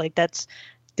 right? Like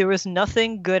there was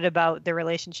nothing good about their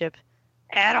relationship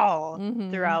at all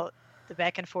Mhm. throughout the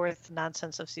back and forth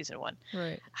nonsense of season 1.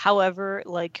 Right. However,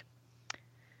 like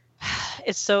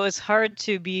it's hard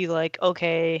to be like,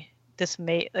 okay, this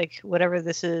may like whatever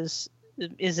this is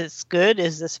this good?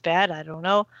 Is this bad? I don't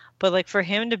know. But like for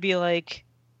him to be like,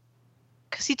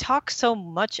 because he talks so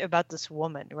much about this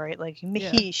woman, right? Like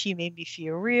she made me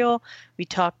feel real. We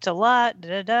talked a lot. Da,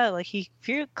 da, da. Like he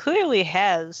clearly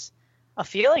has a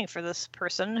feeling for this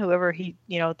person, whoever he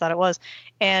thought it was,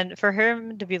 and for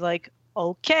him to be like,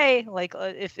 okay, like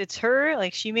if it's her,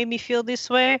 like she made me feel this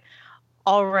way,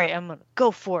 all right, I'm gonna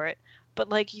go for it. But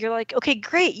like you're like, okay,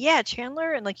 great, yeah,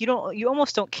 Chandler, and like you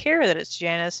almost don't care that it's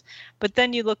Janice, but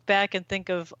then you look back and think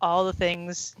of all the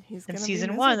things He's in gonna be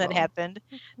season 1 that miserable. happened,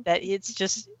 that it's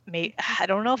just I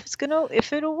don't know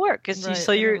if it'll work. Right, So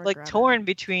it'll you're work like around it. torn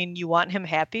between you want him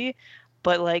happy,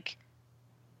 but like,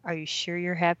 are you sure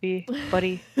you're happy,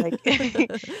 buddy? Like,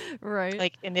 Right.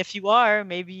 like, and if you are,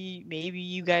 maybe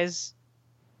you guys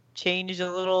change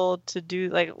a little to do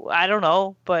like I don't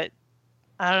know, but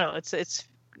I don't know. It's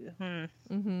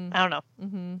mm-hmm. I don't know.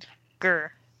 Mm-hmm. Grr.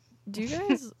 Do you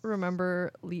guys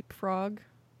remember Leapfrog?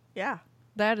 Yeah.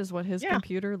 That is what his Yeah.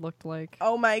 computer looked like.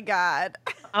 Oh my god.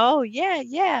 Oh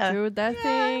yeah. Dude, that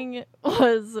thing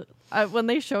was when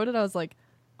they showed it, I was like,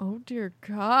 "Oh dear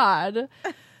God!"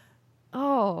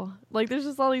 Oh, like there's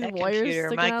just all these That wires computer,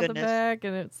 sticking my out the goodness. back,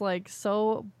 and it's like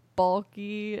so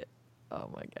bulky. Oh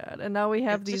my God! And now we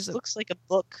have It these, just looks like a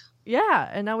book. yeah,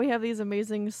 and now we have these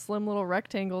amazing slim little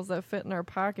rectangles that fit in our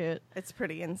pocket. It's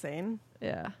pretty insane.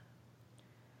 Yeah,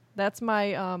 that's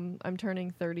my I'm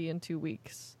turning 30 in 2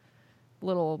 weeks.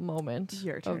 little moment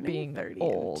You're of turning being 30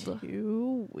 old. in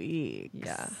 2 weeks.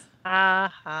 Yeah.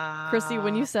 Uh-huh. Christy,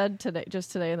 when you said today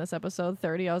in this episode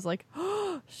 30, I was like,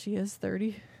 oh, she is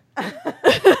 30.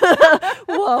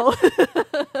 Whoa.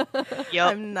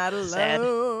 Yup. I'm not Sad.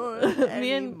 alone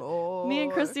Me and- anymore. Me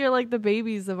and Christy are like the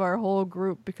babies of our whole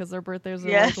group because our birthdays are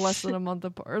Yes. like less than a month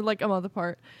apart, or like a month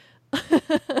apart. So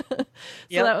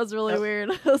Yep. that was really Yep.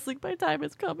 weird. I was like, my time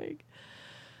is coming.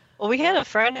 Well, we had a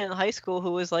friend in high school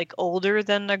who was like older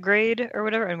than a grade or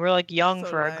whatever, and we're like young So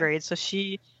for our did I. grade. So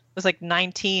she was like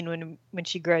 19 when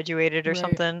she graduated or Right.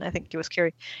 something. I think it was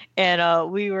Carrie,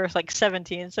 and we were like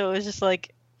 17. So it was just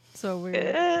like So weird.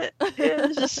 it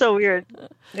was just so weird. Like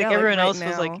Yeah, everyone right else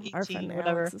was like now, our friend 18,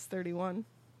 whatever. Alex is 31.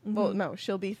 Well, Mhm. no,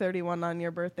 she'll be 31 on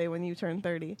your birthday when you turn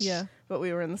 30. Yeah. But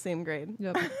we were in the same grade.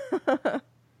 Yep.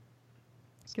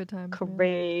 Good time.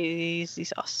 Crazy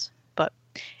sauce. But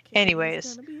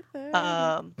anyways,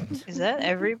 is that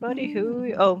everybody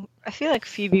who? Oh, I feel like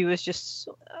Phoebe was just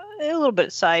a little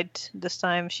bit side this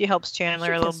time. She helps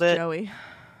Chandler a little bit, Joey.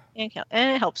 and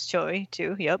it helps Joey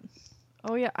too. Yep.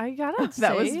 Oh yeah, I gotta say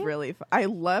That was really fun. I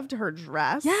loved her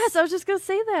dress. Yes, I was just gonna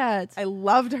say that. I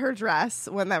loved her dress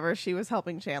whenever she was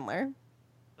helping Chandler.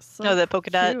 So No, that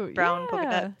polka dot, cute. brown polka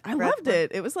Yeah. dot. I red loved one.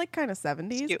 it. It was like kind of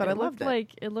 70s, cute. but I It loved looked it. like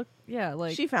it looked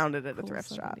like She found it at a cool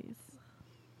thrift shop. 70s.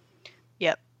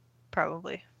 Yep.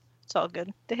 Probably. It's all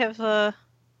good. They have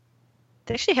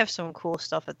they actually have some cool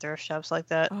stuff at thrift shops like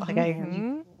that. Like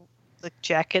Mhm. like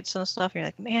jackets and stuff. And you're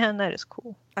like, man, that is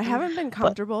cool. I haven't been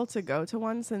comfortable to go to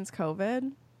one since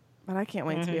COVID, but I can't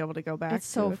wait to be Mhm. able to go back It's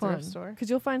to so a fun thrift store. because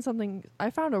you'll find something. I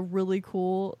found a really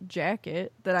cool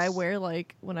jacket that I wear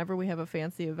like whenever we have a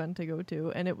fancy event to go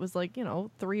to, and it was like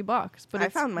 $3, but I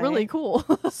it's found really mine. cool.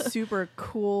 Super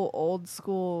cool, old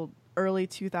school, early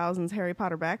 2000s Harry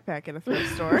Potter backpack at a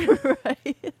thrift store.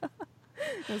 Right?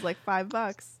 It was like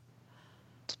 $5.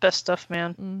 It's best stuff,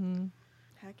 man. Mm-hmm.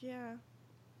 Heck yeah.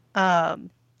 I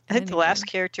think the last Anyway.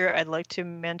 character I'd like to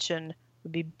mention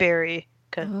would be Barry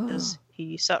because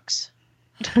he sucks.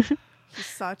 He's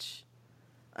such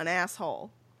an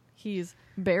asshole. He's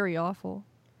very awful.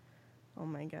 Oh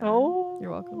my god. Oh,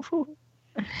 You're welcome.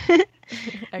 no,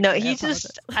 Actually, I he apologize.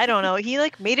 just I don't know. He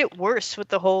like made it worse with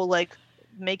the whole like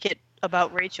make it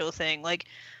about Rachel thing. Like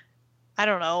I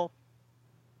don't know.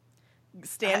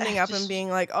 Standing up and just- being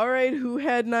like, all right, who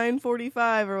had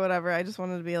 945 or whatever. I just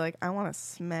wanted to be like, I want to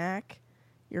smack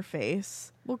your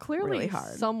face. Well, clearly really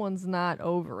hard. someone's not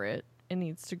over it and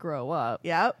needs to grow up.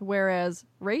 Yep. Whereas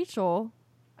Rachel,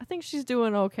 I think she's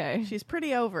doing okay. She's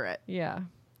pretty over it. Yeah.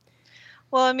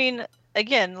 Well, I mean,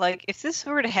 again, like if this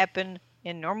were to happen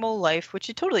in normal life, which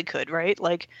it totally could, right?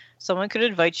 Like someone could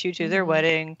invite you to their Mhm.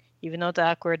 wedding, even though it's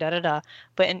awkward, da da da.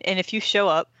 But and if you show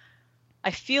up, I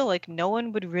feel like no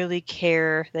one would really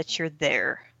care that you're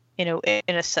there. In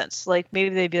a sense, like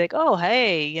maybe they'd be like, "Oh,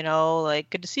 hey,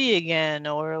 like good to see you again,"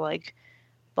 or like,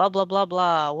 blah blah blah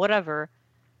blah, whatever.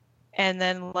 And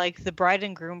then like the bride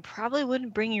and groom probably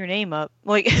wouldn't bring your name up,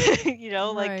 like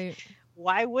like Right.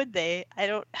 why would they? I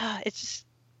don't. It's just,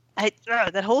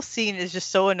 that whole scene is just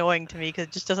so annoying to me because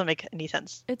it just doesn't make any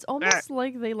sense. It's almost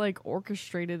like they like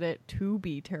orchestrated it to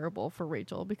be terrible for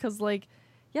Rachel because like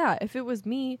yeah, if it was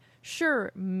me,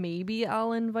 sure, maybe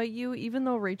I'll invite you even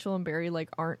though Rachel and Barry like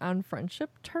aren't on friendship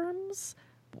terms.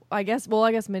 I guess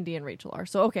Mindy and Rachel are.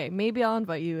 So okay, maybe I'll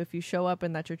invite you if you show up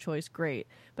and that's your choice, great.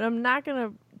 But I'm not going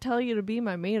to tell you to be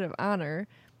my maid of honor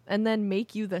and then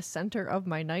make you the center of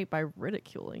my night by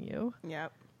ridiculing you.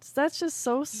 Yep. That's just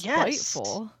so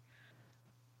spiteful.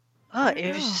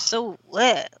 It was just so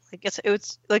lit. Like it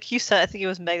was like you said. I think it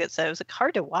was Meg that said it was like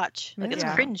hard to watch. Like it's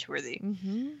Yeah. cringeworthy.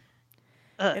 Mm-hmm.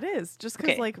 It is. Just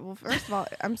because, Okay. well, first of all,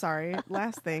 I'm sorry.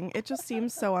 Last thing, it just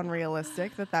seems so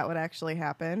unrealistic that would actually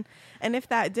happen. And if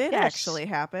that did Yes. actually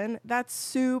happen, that's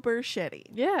super shitty.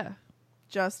 Yeah.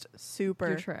 Just super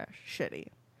You're trash. shitty.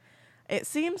 It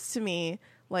seems to me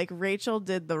like Rachel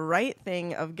did the right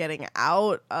thing of getting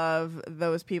out of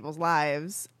those people's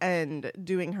lives and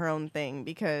doing her own thing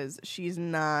because she's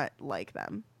not like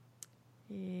them.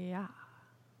 Yeah.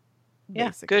 Yeah,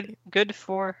 Basically. good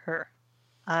for her.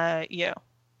 Yeah,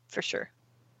 for sure.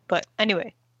 But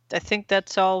anyway, I think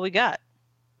that's all we got.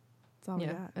 That's all we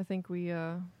Yeah. got. I think we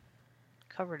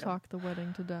Covered them. talked the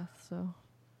wedding to death, so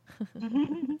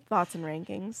Thoughts and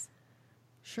rankings.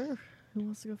 sure. Who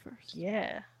wants to go first?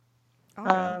 Yeah. I'll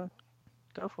go.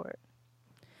 Go for it.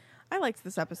 I liked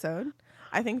this episode.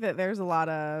 I think that there's a lot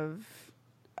of,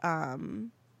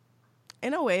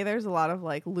 in a way, there's a lot of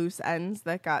like loose ends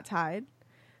that got tied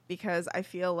because I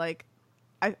feel like,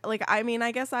 I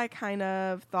guess I kind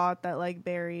of thought that like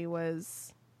Barry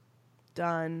was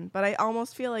done. But I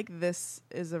almost feel like this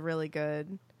is a really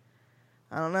good,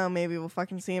 I don't know, maybe we'll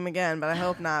fucking see him again, but I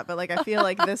hope not. But like I feel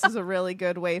like this is a really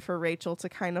good way for Rachel to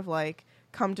kind of like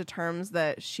come to terms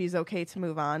that she's okay to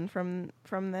move on from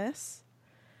this.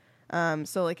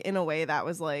 So like in a way that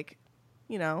was like,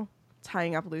 you know,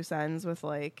 tying up loose ends with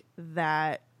like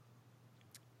that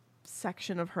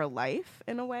section of her life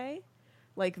in a way.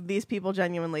 Like, these people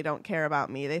genuinely don't care about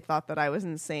me. They thought that I was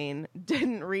insane,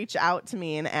 didn't reach out to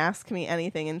me and ask me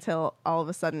anything until all of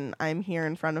a sudden I'm here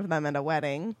in front of them at a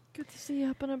wedding. Good to see you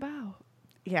up and about.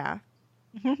 Yeah.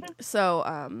 So,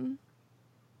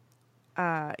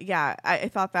 yeah, I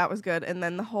thought that was good. And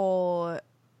then the whole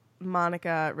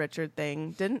Monica Richard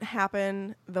thing didn't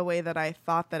happen the way that I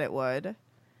thought that it would.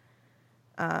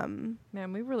 Man,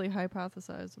 we really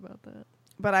hypothesized about that.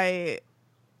 But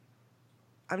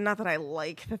I'm not that I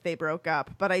like that they broke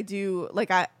up, but I do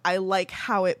like, I like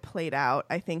how it played out.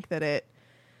 I think that it,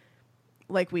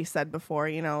 like we said before,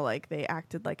 you know, like they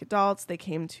acted like adults. They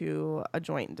came to a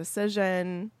joint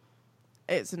decision.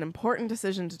 It's an important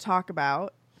decision to talk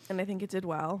about. And I think it did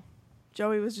well.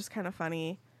 Joey was just kind of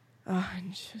funny.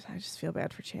 And I just feel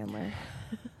bad for Chandler.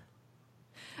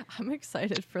 I'm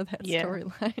excited for that Yeah.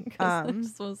 storyline because I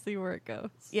just want to see where it goes.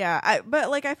 Yeah,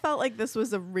 but like I felt like this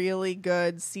was a really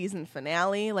good season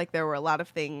finale. Like there were a lot of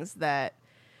things that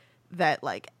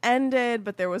like ended,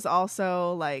 but there was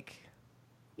also like,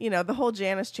 you know, the whole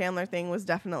Janice Chandler thing was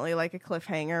definitely like a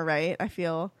cliffhanger, right? I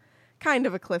feel kind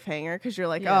of a cliffhanger because you're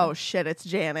like, Yeah. oh shit, it's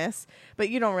Janice, but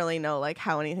you don't really know like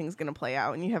how anything's gonna play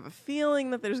out, and you have a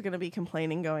feeling that there's gonna be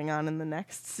complaining going on in the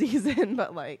next season,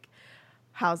 but like,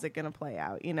 how's it gonna play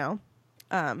out, you know?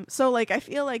 So like I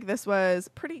feel like this was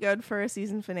pretty good for a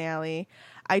season finale.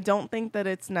 I don't think that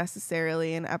it's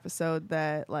necessarily an episode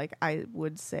that like I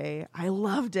would say I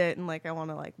loved it and like I want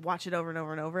to like watch it over and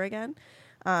over and over again.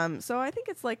 So I think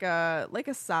it's like a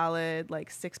solid like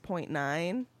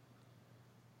 6.9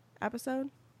 episode.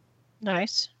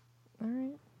 Nice. All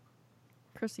right.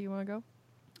 Chrissy, you want to go?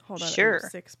 Hold on. Sure.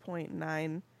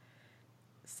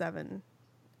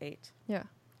 6.978. Yeah.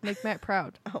 Make Matt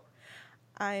proud. Oh,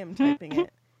 I am typing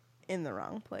it in the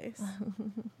wrong place.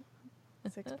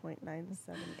 6.978.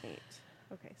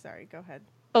 Okay, sorry. Go ahead.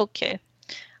 Okay.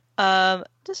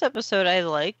 This episode I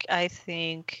like. I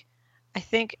think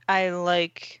I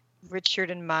like Richard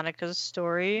and Monica's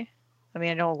story. I mean,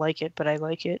 I don't like it, but I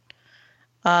like it.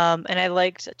 And I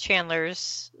liked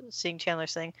seeing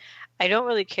Chandler's thing. I don't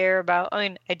really care about, I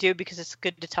mean, I do because it's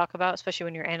good to talk about, especially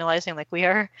when you're analyzing like we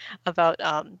are about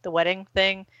the wedding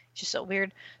thing. It's just so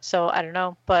weird. So I don't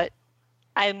know, but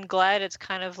I'm glad it's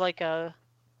kind of like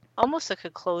almost like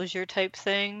a closure type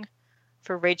thing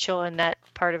for Rachel in that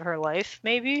part of her life,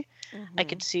 maybe. I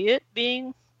could see it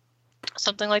being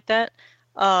something like that.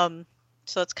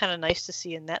 So it's kind of nice to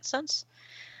see in that sense.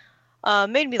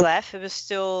 Made me laugh. It was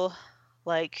still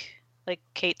like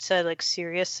Kate said, like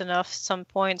serious enough at some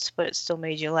points, but it still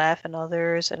made you laugh in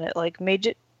others, and it like made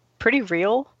it pretty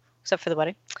real, except for the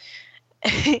wedding.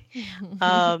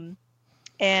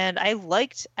 And I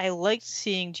liked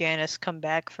seeing Janice come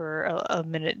back for a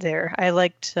minute there. I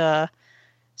liked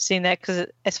seeing that because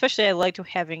especially I liked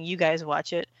having you guys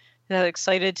watch it, and I was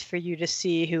excited for you to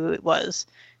see who it was.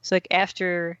 So like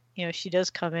after, you know, she does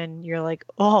come in, you're like,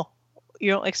 oh,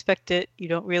 you don't expect it, you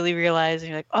don't really realize, and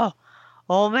you're like,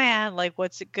 oh man, like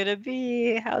what's it gonna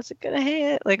be? How's it gonna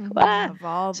hit? Like, Of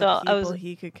all the So I people was-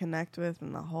 he could connect with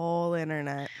in the whole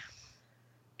internet.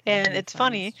 And he it's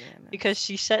finds funny Janice. because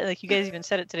she said, like you guys even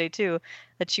said it today too,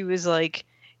 that she was like,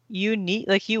 you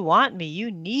want me,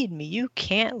 you need me, you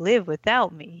can't live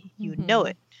without me. You know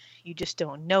it. You just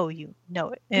don't know you know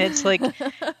it. And it's like,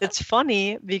 it's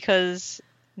funny because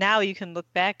now you can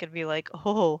look back and be like,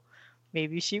 oh,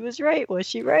 maybe she was right. Was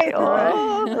she right?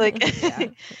 Oh, like, Yeah.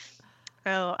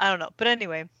 oh, I don't know. But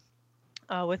anyway,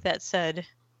 with that said,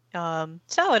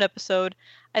 solid episode.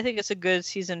 I think it's a good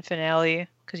season finale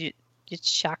because it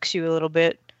shocks you a little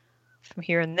bit from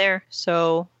here and there.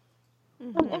 So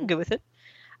I'm good with it.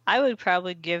 I would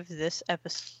probably give this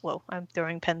episode. Whoa, I'm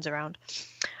throwing pens around.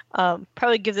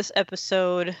 Probably give this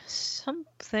episode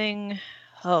something.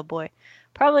 Oh boy,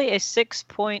 probably a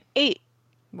 6.895.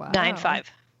 Wow.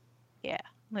 Yeah,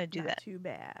 I'm gonna do Not that. too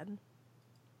bad.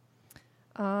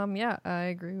 Yeah, I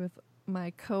agree with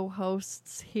my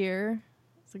co-hosts here.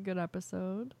 It's a good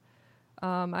episode.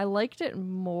 I liked it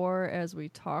more as we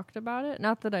talked about it.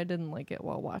 Not that I didn't like it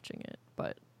while watching it,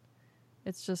 but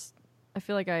it's just, I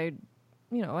feel like I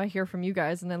hear from you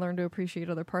guys and I learn to appreciate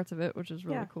other parts of it, which is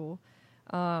really Yeah. cool.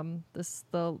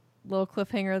 The little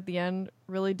cliffhanger at the end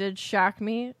really did shock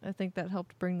me. I think that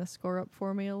helped bring the score up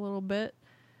for me a little bit.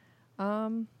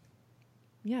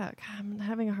 Yeah, God, I'm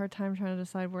having a hard time trying to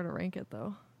decide where to rank it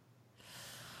though.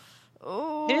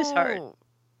 Oh, It is hard.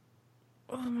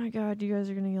 Oh my God, you guys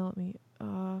are gonna yell at me.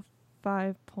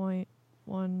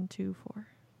 5.124.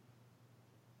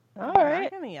 All I'm right.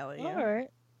 not gonna yell at you. All right.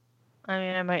 I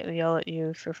mean, I might yell at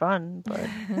you for fun, but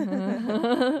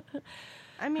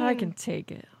I mean, I can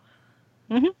take it.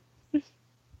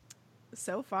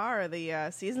 so far the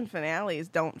season finales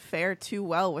don't fare too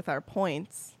well with our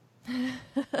points.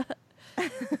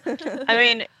 I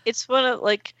mean, it's one of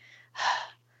like,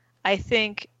 I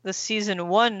think the season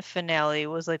 1 finale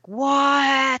was like,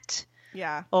 what?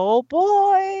 Yeah. Oh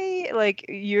boy! Like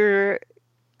I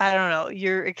don't know,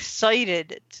 you're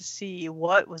excited to see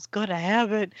what was gonna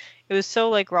happen. It was so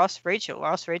like Ross Rachel,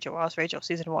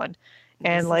 season 1,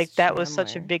 and This like is that was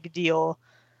such a Chandler. big deal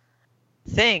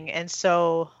thing. And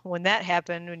so when that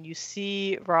happened, when you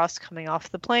see Ross coming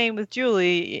off the plane with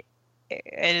Julie,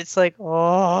 and it's like,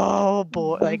 oh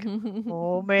boy, like,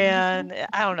 oh man,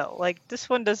 I don't know, like this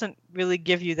one doesn't really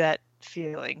give you that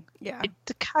feeling. Yeah. It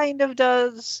kind of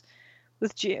does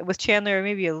with with Chandler,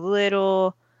 maybe a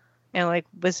little, and like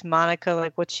with Monica,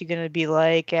 like what's she gonna be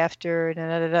like after, da,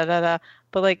 da, da, da, da.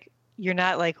 But like you're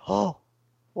not like, oh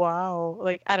wow,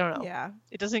 like I don't know, Yeah.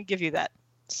 it doesn't give you that.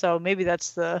 So maybe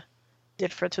that's the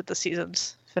difference with the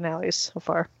season's finales so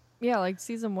far. Yeah, like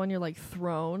season 1, you're like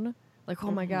thrown, like,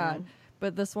 oh my God. Mhm.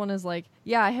 But this one is like,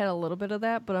 yeah, I had a little bit of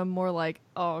that, but I'm more like,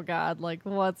 oh God, like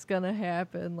what's gonna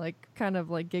happen? Like kind of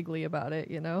like giggly about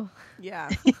it, you know? Yeah.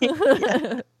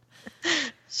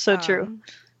 So true.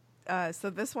 So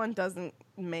this one doesn't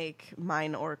make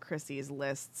mine or Chrissy's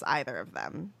lists, either of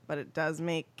them, but it does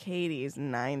make Katie's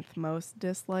 9th most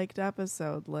disliked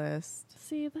episode list.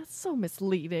 See, that's so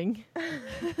misleading.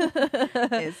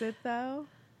 Is it though?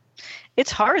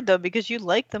 It's hard though because you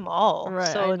like them all, Right,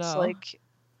 so I it's know. like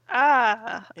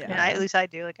I mean, Yeah. at least I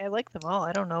do. Like I like them all.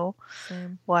 I don't know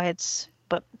Same. why it's,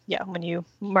 but yeah, when you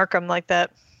mark them like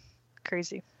that,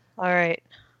 crazy. All right,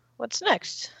 what's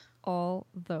next? All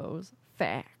those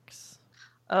facts.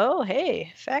 Oh,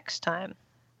 hey, facts time.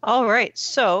 All right,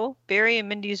 so Barry and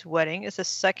Mindy's Wedding is the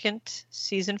second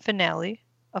season finale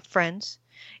of Friends.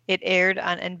 It aired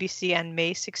on NBC on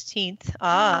May 16th,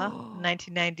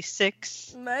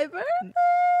 1996. My birthday.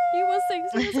 He was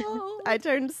 6 years old. I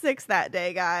turned 6 that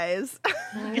day, guys.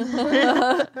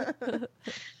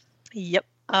 Yep.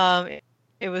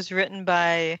 It was written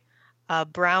by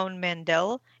Brown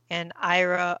Mandel and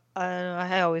Ira.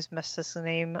 I always mess this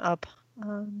name up.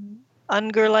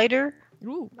 Ungerleider,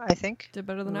 Ooh, I think. did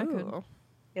better than I could. Ooh.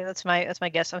 Yeah, that's my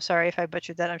guess. I'm sorry if I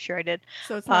butchered that. I'm sure I did.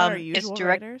 So it's not our It's usual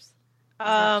direct- writers?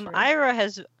 that true? Ira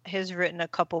has written a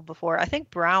couple before. I think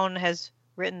Brown has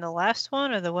written the last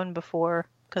one or the one before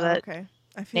because Okay.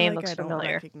 I feel name like looks I don't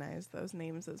familiar. recognize those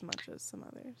names as much as some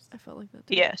others. I felt like that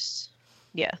too. yes,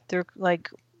 yeah, they're like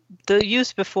the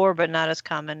used before, but not as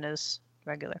common as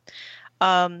regular.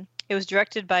 It was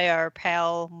directed by our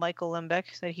pal Michael Lembeck.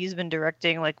 So he's been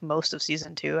directing like most of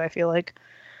season 2. I feel like.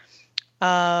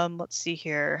 Let's see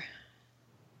here.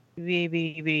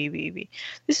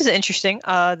 This is interesting.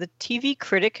 The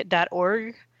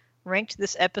TVcritic.org ranked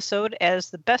this episode as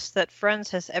the best that Friends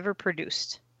has ever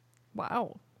produced.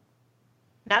 Wow.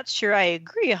 Not sure I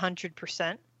agree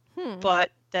 100%,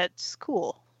 but that's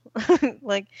cool.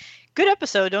 Like, good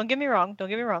episode. Don't get me wrong.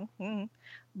 Mhm.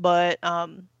 But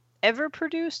ever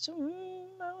produced? I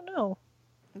don't know.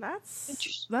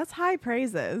 That's high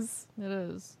praises. It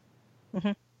is.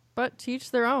 Mhm. But to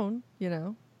each their own, you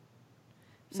know.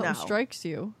 If something No. strikes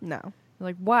you, No. you're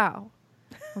like, wow.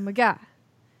 Oh my God.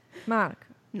 Monica,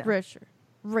 No. Richard,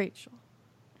 Rachel,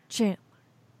 Chandler,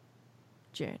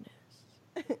 Janice.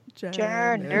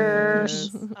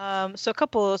 Janice. So a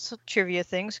couple of trivia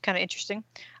things, kind of interesting.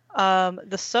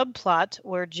 The subplot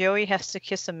where Joey has to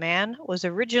kiss a man was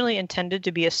originally intended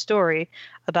to be a story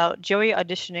about Joey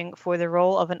auditioning for the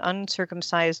role of an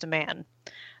uncircumcised man.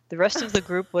 The rest of the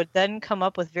group would then come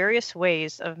up with various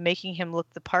ways of making him look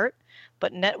the part,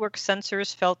 but network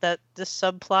censors felt that this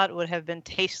subplot would have been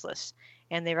tasteless,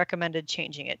 and they recommended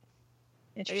changing it.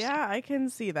 Interesting. Yeah, I can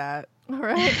see that. All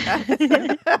right.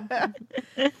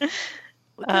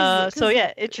 So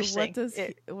yeah, interesting.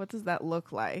 What does that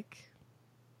look like?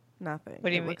 Nothing. What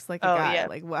do you it mean? looks like a Oh, guy. yeah.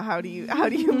 Like, how do you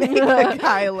make a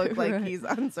guy look like Right. he's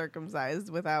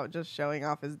uncircumcised without just showing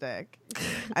off his dick?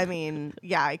 I mean,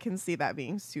 yeah, I can see that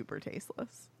being super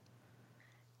tasteless.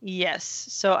 Yes.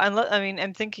 So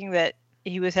I'm thinking that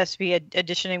has to be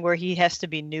auditioning where he has to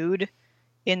be nude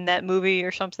in that movie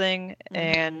or something,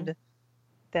 and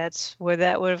that's where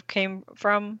that would have came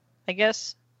from, I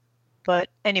guess. But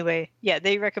anyway, yeah,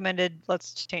 they recommended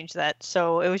let's change that.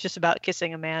 So it was just about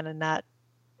kissing a man and not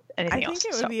anything I else.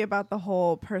 think it would be about the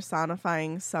whole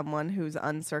personifying someone who's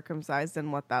uncircumcised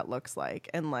and what that looks like,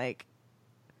 and like,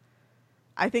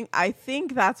 I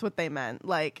think that's what they meant.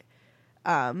 Like,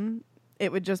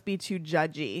 it would just be too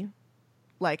judgy.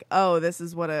 Like, oh, this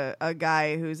is what a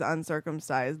guy who's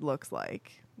uncircumcised looks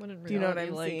like. When in Do you know what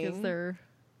reality, I'm like, saying? Is there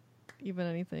even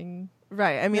anything?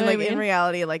 Right. I mean, You know what like I in mean?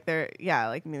 reality, like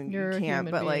like, I mean, You're you a can't,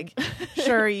 human but being. like,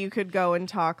 sure, you could go and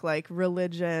talk like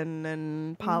religion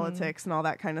and politics and all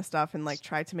that kind of stuff and like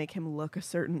try to make him look a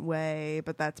certain way,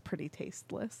 but that's pretty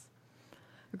tasteless.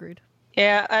 Agreed.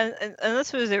 Yeah, and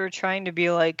this was they were trying to be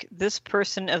like this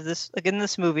person of this, like in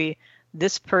this movie,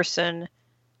 this person.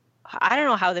 I don't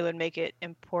know how they would make it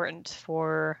important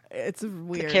for It's a the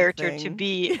weird character to thing.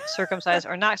 be circumcised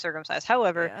or not circumcised.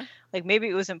 However, Yeah. like maybe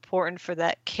it was important for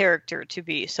that character to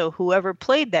be. So whoever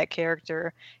played that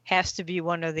character has to be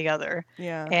one or the other.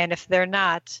 Yeah. And if they're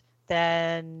not,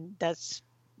 then that's,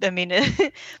 I mean,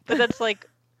 but that's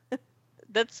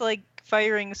like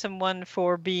firing someone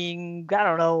for being, I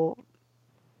don't know,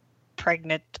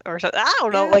 pregnant or something. I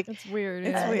don't know. Yeah. Like, It's weird.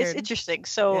 It's Yeah. weird. it's interesting.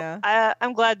 So Yeah.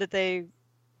 I'm glad that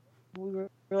we were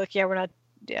like, yeah, we're not,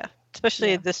 yeah. Especially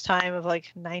Yeah. at this time of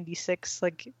like 96,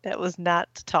 like that was not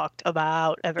talked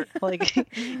about ever. Like it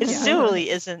Yeah. still really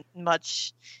isn't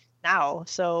much now.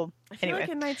 So I feel anyway, like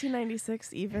in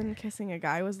 1996, even kissing a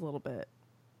guy was a little bit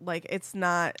like it's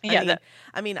not. Yeah,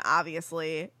 I mean,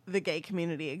 obviously the gay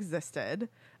community existed,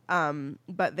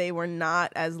 but they were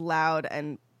not as loud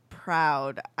and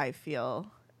proud, I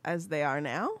feel, as they are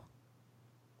now.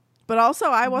 But also,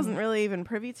 I wasn't really even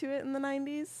privy to it in the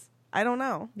 90s. I don't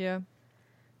know. Yeah.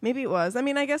 Maybe it was. I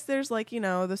mean, I guess there's like,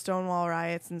 the Stonewall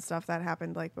riots and stuff that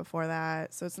happened like before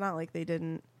that. So it's not like they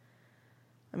didn't.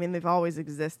 I mean, they've always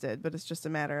existed, but it's just a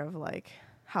matter of like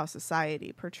how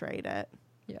society portrayed it.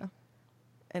 Yeah.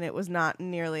 And it was not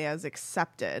nearly as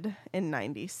accepted in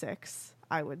 96,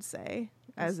 I would say,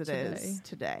 as it is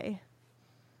today.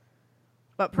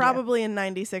 But probably in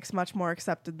 96, much more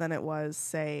accepted than it was,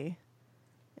 say,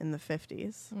 in the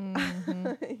 50s.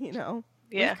 Mhm.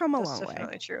 yeah, we've come a that's long way.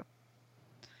 definitely true.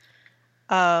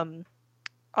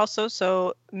 Also,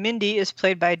 so Mindy is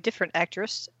played by a different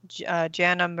actress,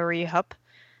 Jana Marie Hupp.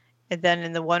 And then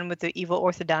in the one with the evil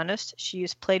orthodontist, she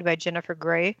is played by Jennifer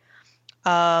Grey.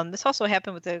 This also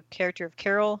happened with the character of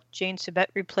Carol. Jane Subette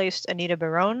replaced Anita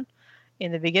Barone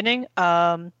in the beginning.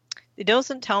 It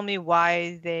doesn't tell me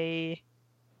why they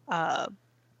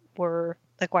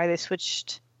why they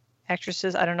switched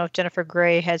actresses. I don't know if Jennifer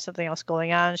Grey had something else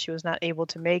going on. She was not able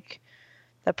to make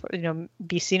that,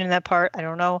 be seen in that part. I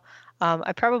don't know.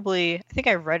 I think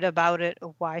I read about it,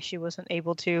 why she wasn't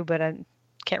able to, but I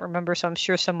can't remember. So I'm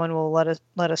sure someone will let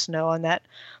us know on that.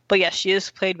 But yeah, she is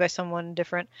played by someone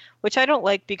different, which I don't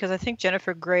like because I think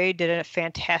Jennifer Grey did a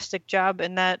fantastic job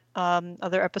in that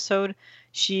other episode.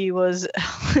 She was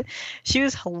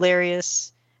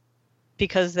hilarious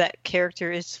because that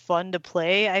character is fun to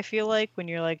play. I feel like when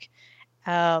you're like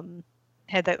had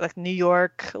that like New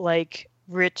York like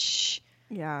rich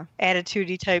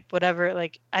attitude-y type whatever.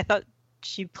 Like I thought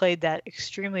she played that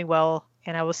extremely well.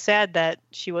 And I was sad that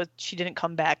she didn't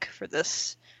come back for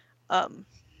this,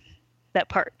 that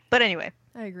part. But anyway,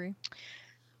 I agree.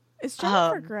 Is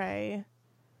Jennifer Grey?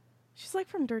 She's like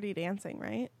from Dirty Dancing,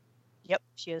 right? Yep,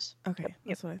 she is. Okay, Yep.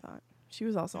 that's what I thought. She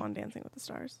was also on Dancing with the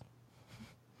Stars.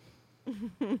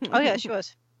 Oh yeah, she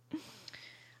was.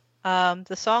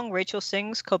 The song Rachel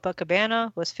Sings,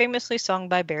 Copacabana, was famously sung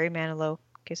by Barry Manilow.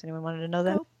 In case anyone wanted to know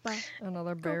that.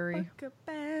 Another Barry.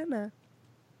 Copacabana.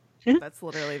 That's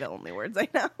literally the only words I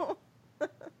know.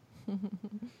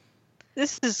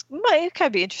 This it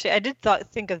could be interesting. I did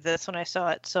think of this when I saw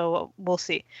it, so we'll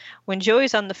see. When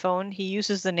Joey's on the phone, he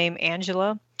uses the name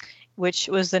Angela, which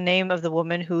was the name of the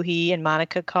woman who he and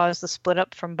Monica caused the split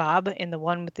up from Bob in the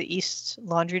one with the East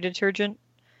laundry detergent,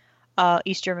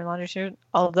 East German laundry detergent.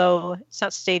 Although it's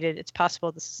not stated, it's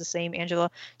possible this is the same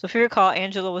Angela. So if you recall,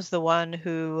 Angela was the one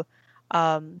who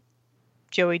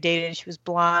Joey dated. She was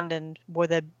blonde and wore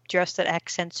the dress that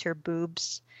accents her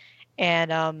boobs,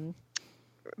 and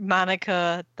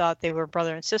Monica thought they were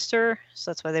brother and sister,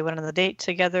 so that's why they went on the date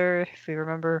together, if we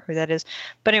remember who that is.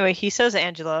 But anyway, he says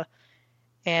Angela,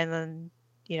 and then,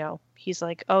 he's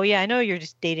like, oh yeah, I know you're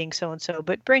just dating so-and-so,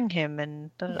 but bring him,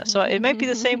 and so it might be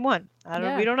the same one.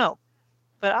 We don't know.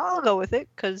 But I'll go with it,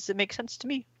 because it makes sense to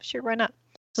me. Sure, why not?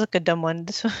 It's like a dumb one.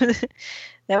 This one,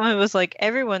 that one was like,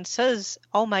 everyone says,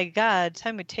 oh my God,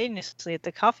 simultaneously at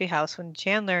the coffee house when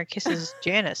Chandler kisses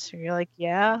Janice. And you're like,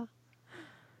 yeah.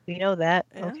 We know that.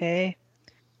 Yeah. Okay.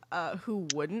 Who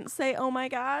wouldn't say, oh my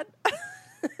God?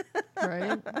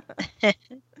 Right?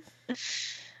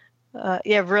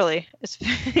 Yeah, really. It's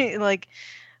like,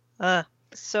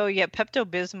 So yeah,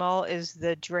 Pepto-Bismol is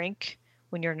the drink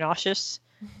when you're nauseous.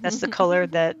 That's the color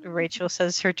that Rachel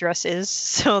says her dress is.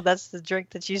 So that's the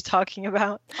drink that she's talking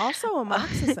about. Also,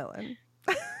 amoxicillin.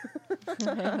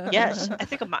 Yes, I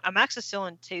think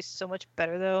amoxicillin tastes so much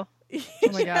better though.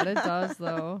 Oh my god, it does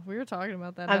though. We were talking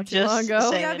about that I'm not too long just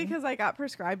ago. saying. Yeah, because I got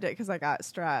prescribed it because I got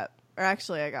strep. Or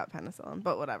actually, I got penicillin,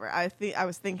 but whatever. I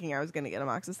was thinking I was going to get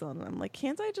amoxicillin, and I'm like,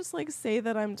 can't I just like say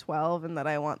that I'm 12 and that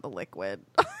I want the liquid?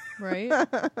 Right?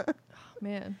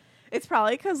 Man. It's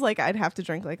probably because like I'd have to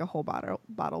drink like a whole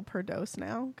bottle per dose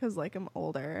now because like I'm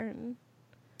older. And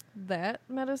That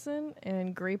medicine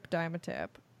and grape Dimetapp.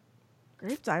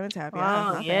 grape Diamond Tap. Yeah,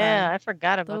 Oh not yeah, bad. I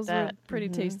forgot about Those that. were pretty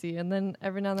tasty. And then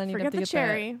every now and then you'd Forget have to the get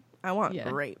cherry. I want Yeah.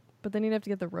 grape. but then you'd have to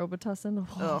get the Robitussin.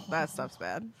 Oh, that stuff's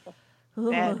bad.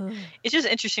 Bad. It's just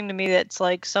interesting to me that it's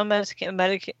like some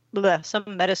some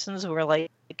medicines were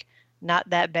like not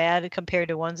that bad compared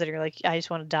to ones that are like I just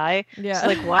want to die. Yeah. So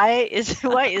like why is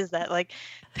that? Like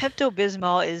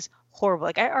Pepto-Bismol is horrible.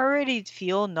 Like I already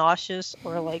feel nauseous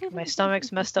or like my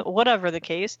stomach's messed up, whatever the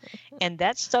case, and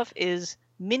that stuff is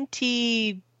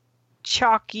minty,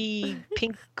 chalky,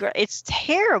 pink. It's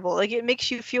terrible. Like it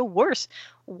makes you feel worse.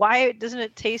 Why doesn't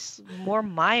it taste more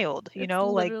mild? You It's know,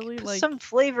 like literally put like- some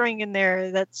flavoring in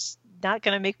there that's not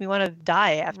gonna make me want to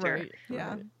die after. Right.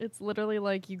 Yeah. Right. It's literally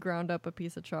like you ground up a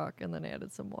piece of chalk and then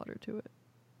added some water to it.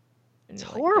 And It's you're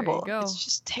like, there horrible. you go. It's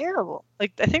just terrible.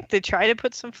 Like I think they try to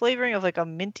put some flavoring of like a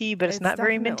minty, but it's not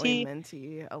very definitely minty.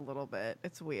 minty a little bit.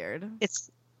 It's weird. It's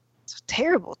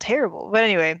terrible, terrible. But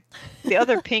anyway, the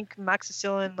other pink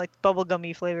moxicillin like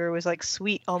bubblegummy flavor was like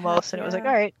sweet almost, and it was like, Yeah.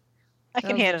 all right, I That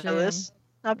can was a handle jam. this.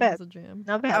 Not That bad. was a jam.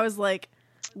 Not bad. I was like,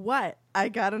 what? I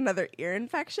got another ear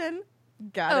infection?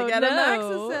 Gotta Oh, get no.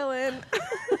 amoxicillin.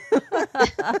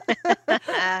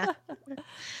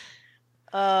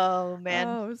 Oh man,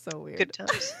 Oh, it was so weird. good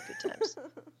times, good times.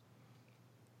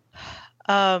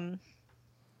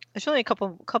 There's only a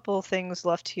couple things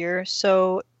left here.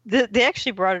 So they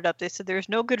actually brought it up. They said there's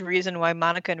no good reason why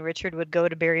Monica and Richard would go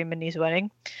to Barry and Minnie's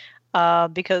wedding,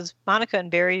 because Monica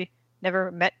and Barry never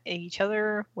met each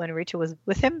other when Rachel was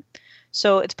with him.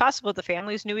 So it's possible the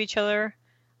families knew each other,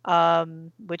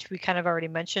 which we kind of already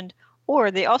mentioned. Or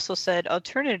they also said,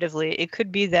 alternatively, it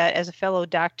could be that as a fellow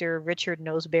doctor, Richard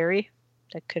knows Barry.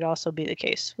 That could also be the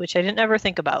case, which I didn't ever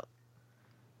think about.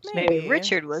 So maybe Maybe.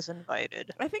 Richard was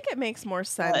invited. I think it makes more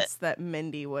sense that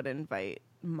Mindy would invite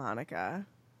Monica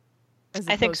as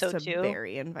I think opposed so, to too.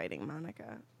 Barry inviting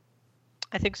Monica.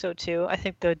 I think so too. I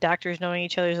think the doctors knowing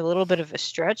each other is a little bit of a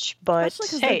stretch, but Especially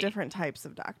because hey, they're different types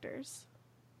of doctors.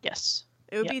 yes,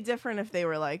 It would Yeah. be different if they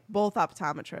were like both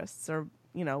optometrists or,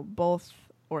 both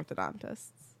orthodontists.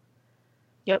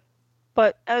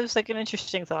 but I was like an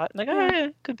interesting thought. Like,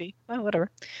 could be,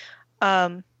 whatever.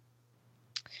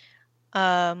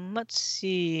 Let's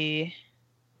see.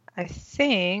 I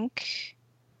think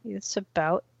that's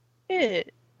about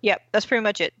it. Yep, that's pretty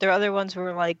much it. The other ones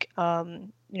were like,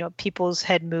 people's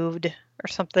head moved or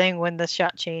something when the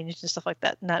shot changed and stuff like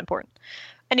that. Not important.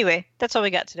 Anyway, that's all we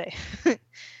got today. Dig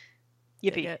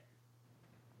Yippee. it.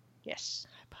 Yes.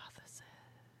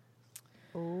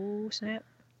 Oh, snap.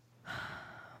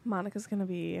 Monica's going to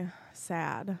be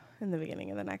sad in the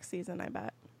beginning of the next season, I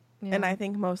bet. Yeah. And I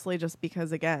think mostly just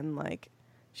because, again, like,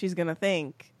 she's going to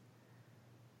think,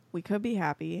 we could be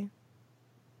happy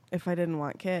if I didn't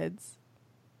want kids.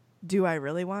 Do I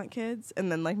really want kids? And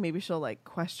then, like, maybe she'll, like,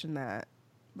 question that.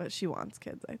 But she wants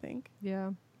kids, I think.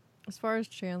 Yeah. As far as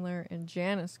Chandler and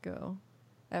Janice go,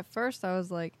 at first I was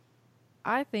like,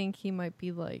 I think he might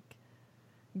be like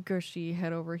gushy,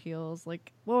 head over heels.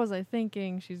 Like, what was I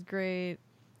thinking? She's great.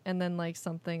 And then like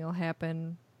something will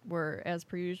happen where, as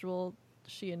per usual,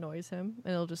 she annoys him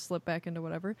and it'll just slip back into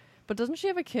whatever. But doesn't she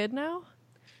have a kid now?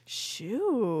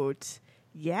 Shoot.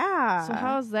 Yeah. So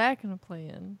how is that going to play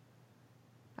in?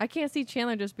 I can't see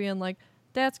Chandler just being like,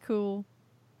 that's cool.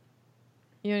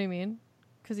 You know what I mean?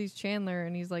 Because he's Chandler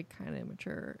and he's like kind of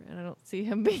immature. And I don't see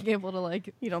him being able to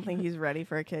like, You don't think he's ready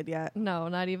for a kid yet? no,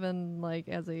 not even like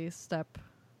as a step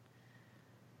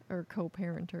or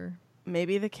co-parenter.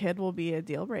 Maybe the kid will be a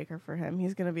deal breaker for him.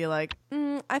 He's going to be like,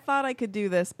 I thought I could do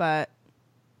this, but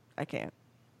I can't.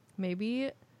 Maybe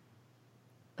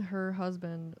her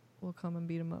husband will come and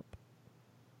beat him up.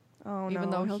 Oh, Even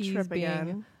no. though He'll he's trip being-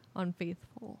 again.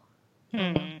 Unfaithful.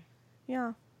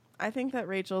 Yeah. I think that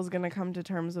Rachel's going to come to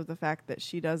terms with the fact that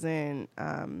she doesn't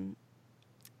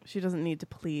need to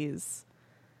please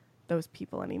those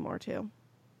people anymore, too.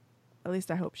 At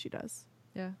least I hope she does.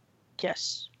 Yeah.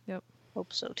 Yes. Yep.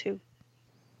 Hope so too.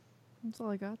 That's all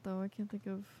I got, though. I can't think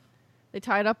of... They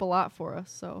tied up a lot for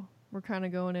us, so we're kind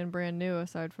of going in brand new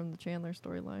aside from the Chandler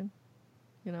storyline.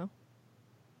 You know?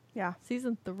 Yeah.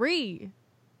 Season 3.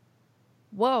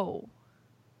 Whoa.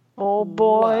 Oh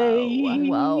boy.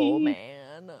 Whoa,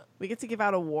 man. We get to give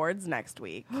out awards next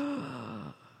week.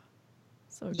 So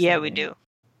Yeah, we exciting. do.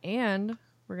 And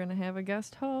we're going to have a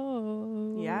guest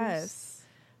host. Yes.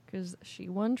 Because she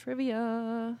won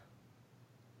trivia.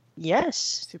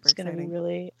 Yes. Super it's gonna be exciting.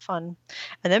 really fun.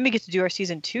 And then we get to do our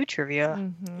season 2 trivia.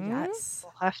 Mhm. Yes.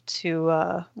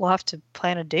 We'll have to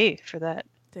plan a date for that.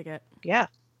 Dig it. Yeah.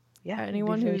 Yeah. it'd be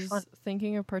Anyone very who's fun.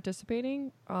 thinking of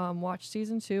participating, watch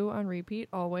season 2 on repeat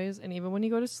always, and even when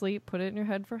you go to sleep, put it in your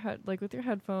head like with your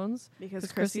headphones. Because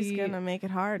 'Cause Chrissy's Chrissy- going to make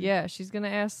it hard. Yeah, she's gonna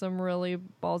ask some really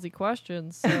ballsy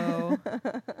questions. So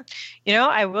You know,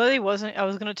 I really wasn't. I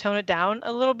was gonna tone it down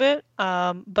a little bit.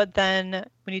 But then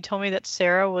when you told me that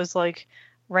Sarah was like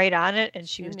right on it and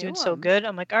she She was knew doing so 'em. good,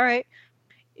 I'm like, all right.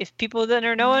 If people then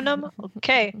are knowing them,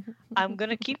 okay, I'm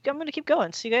gonna keep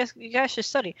going. So you guys should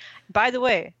study. By the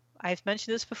way, I've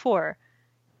mentioned this before.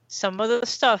 Some of the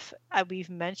stuff we've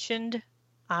mentioned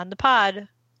on the pod.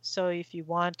 So if you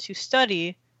want to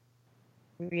study,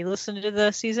 re-listen to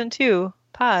the season 2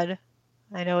 pod.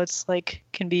 I know it's like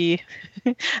can be. I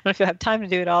don't know if you'll have time to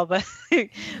do it all, but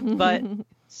but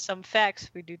some facts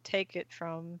we do take it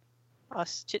from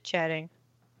us chit chatting.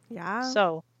 Yeah.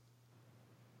 So.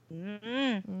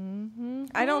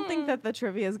 I don't think that the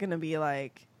trivia is going to be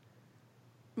like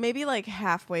maybe like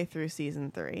halfway through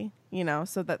season 3, you know,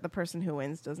 so that the person who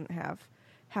wins doesn't have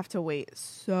to wait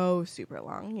so super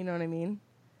long. You know what I mean?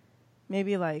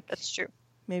 Maybe like That's true.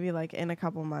 in a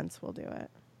couple months we'll do it.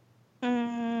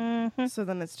 So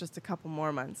then it's just a couple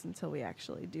more months until we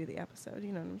actually do the episode.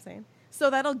 You know what I'm saying? So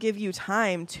that'll give you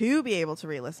time to be able to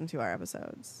re-listen to our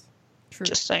episodes True.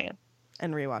 Just saying.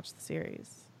 and rewatch the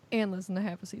series. And listen to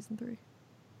half of season 3.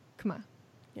 Come on.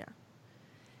 Yeah.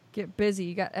 Get busy.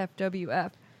 You got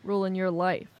FWF ruling your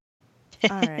life.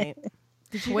 All right.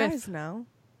 Did you Whiff. guys know?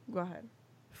 Go ahead.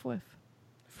 Fwiff.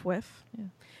 Fwiff. Yeah.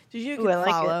 Did you Ooh, I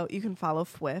like it. You can follow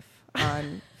Fwiff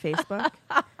on Facebook.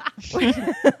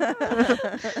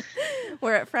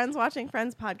 We're at Friends Watching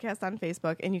Friends podcast on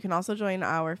Facebook, and you can also join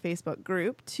our Facebook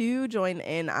group to join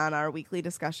in on our weekly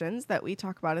discussions that we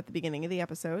talk about at the beginning of the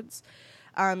episodes.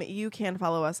 You can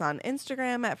follow us on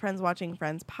Instagram at Friends Watching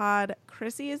Friends Pod.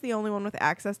 Chrissy is the only one with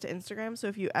access to Instagram, so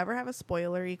if you ever have a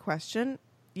spoilery question,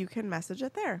 you can message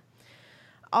it there.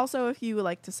 Also, if you would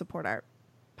like to support our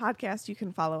podcast, you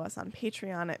can follow us on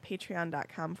Patreon at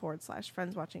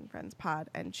patreon.com/Friends Watching Friends Pod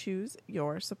and choose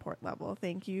your support level.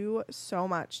 Thank you so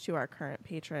much to our current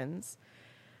patrons.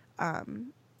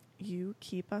 You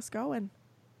keep us going.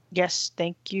 Yes,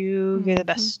 thank you. You're the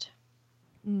best.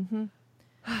 Mm-hmm.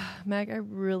 Meg, I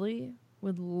really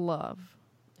would love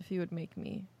if you would make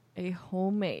me a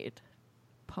homemade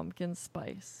pumpkin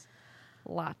spice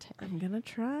latte. I'm gonna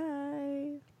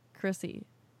try. Chrissy,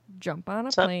 jump on a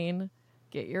What's up? plane,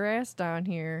 get your ass down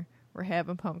here. We're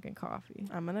having pumpkin coffee.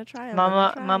 I'm gonna try.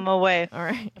 Mama away. All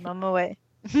right, Mama away.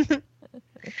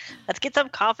 Let's get some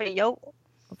coffee, yo.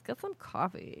 let's get some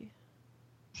coffee.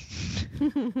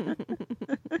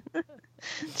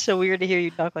 It's so weird to hear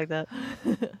you talk like that.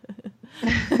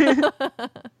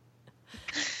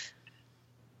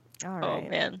 All right. Oh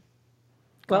man.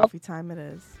 Well, Coffee time it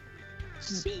is.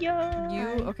 see ya.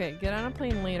 Okay, get on a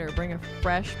plane later, bring a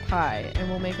fresh pie, and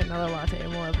we'll make another latte, and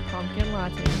we'll have pumpkin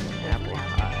latte and apple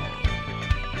pie.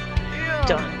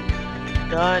 Done.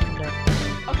 Done.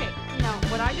 Okay, now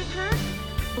what I just heard,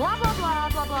 blah blah blah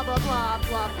blah blah blah blah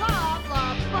blah blah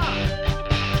blah blah.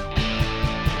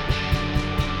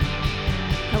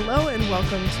 Hello and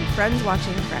welcome to Friends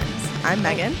Watching Friends. I'm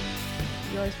Megan.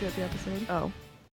 You always forget the episode. Oh,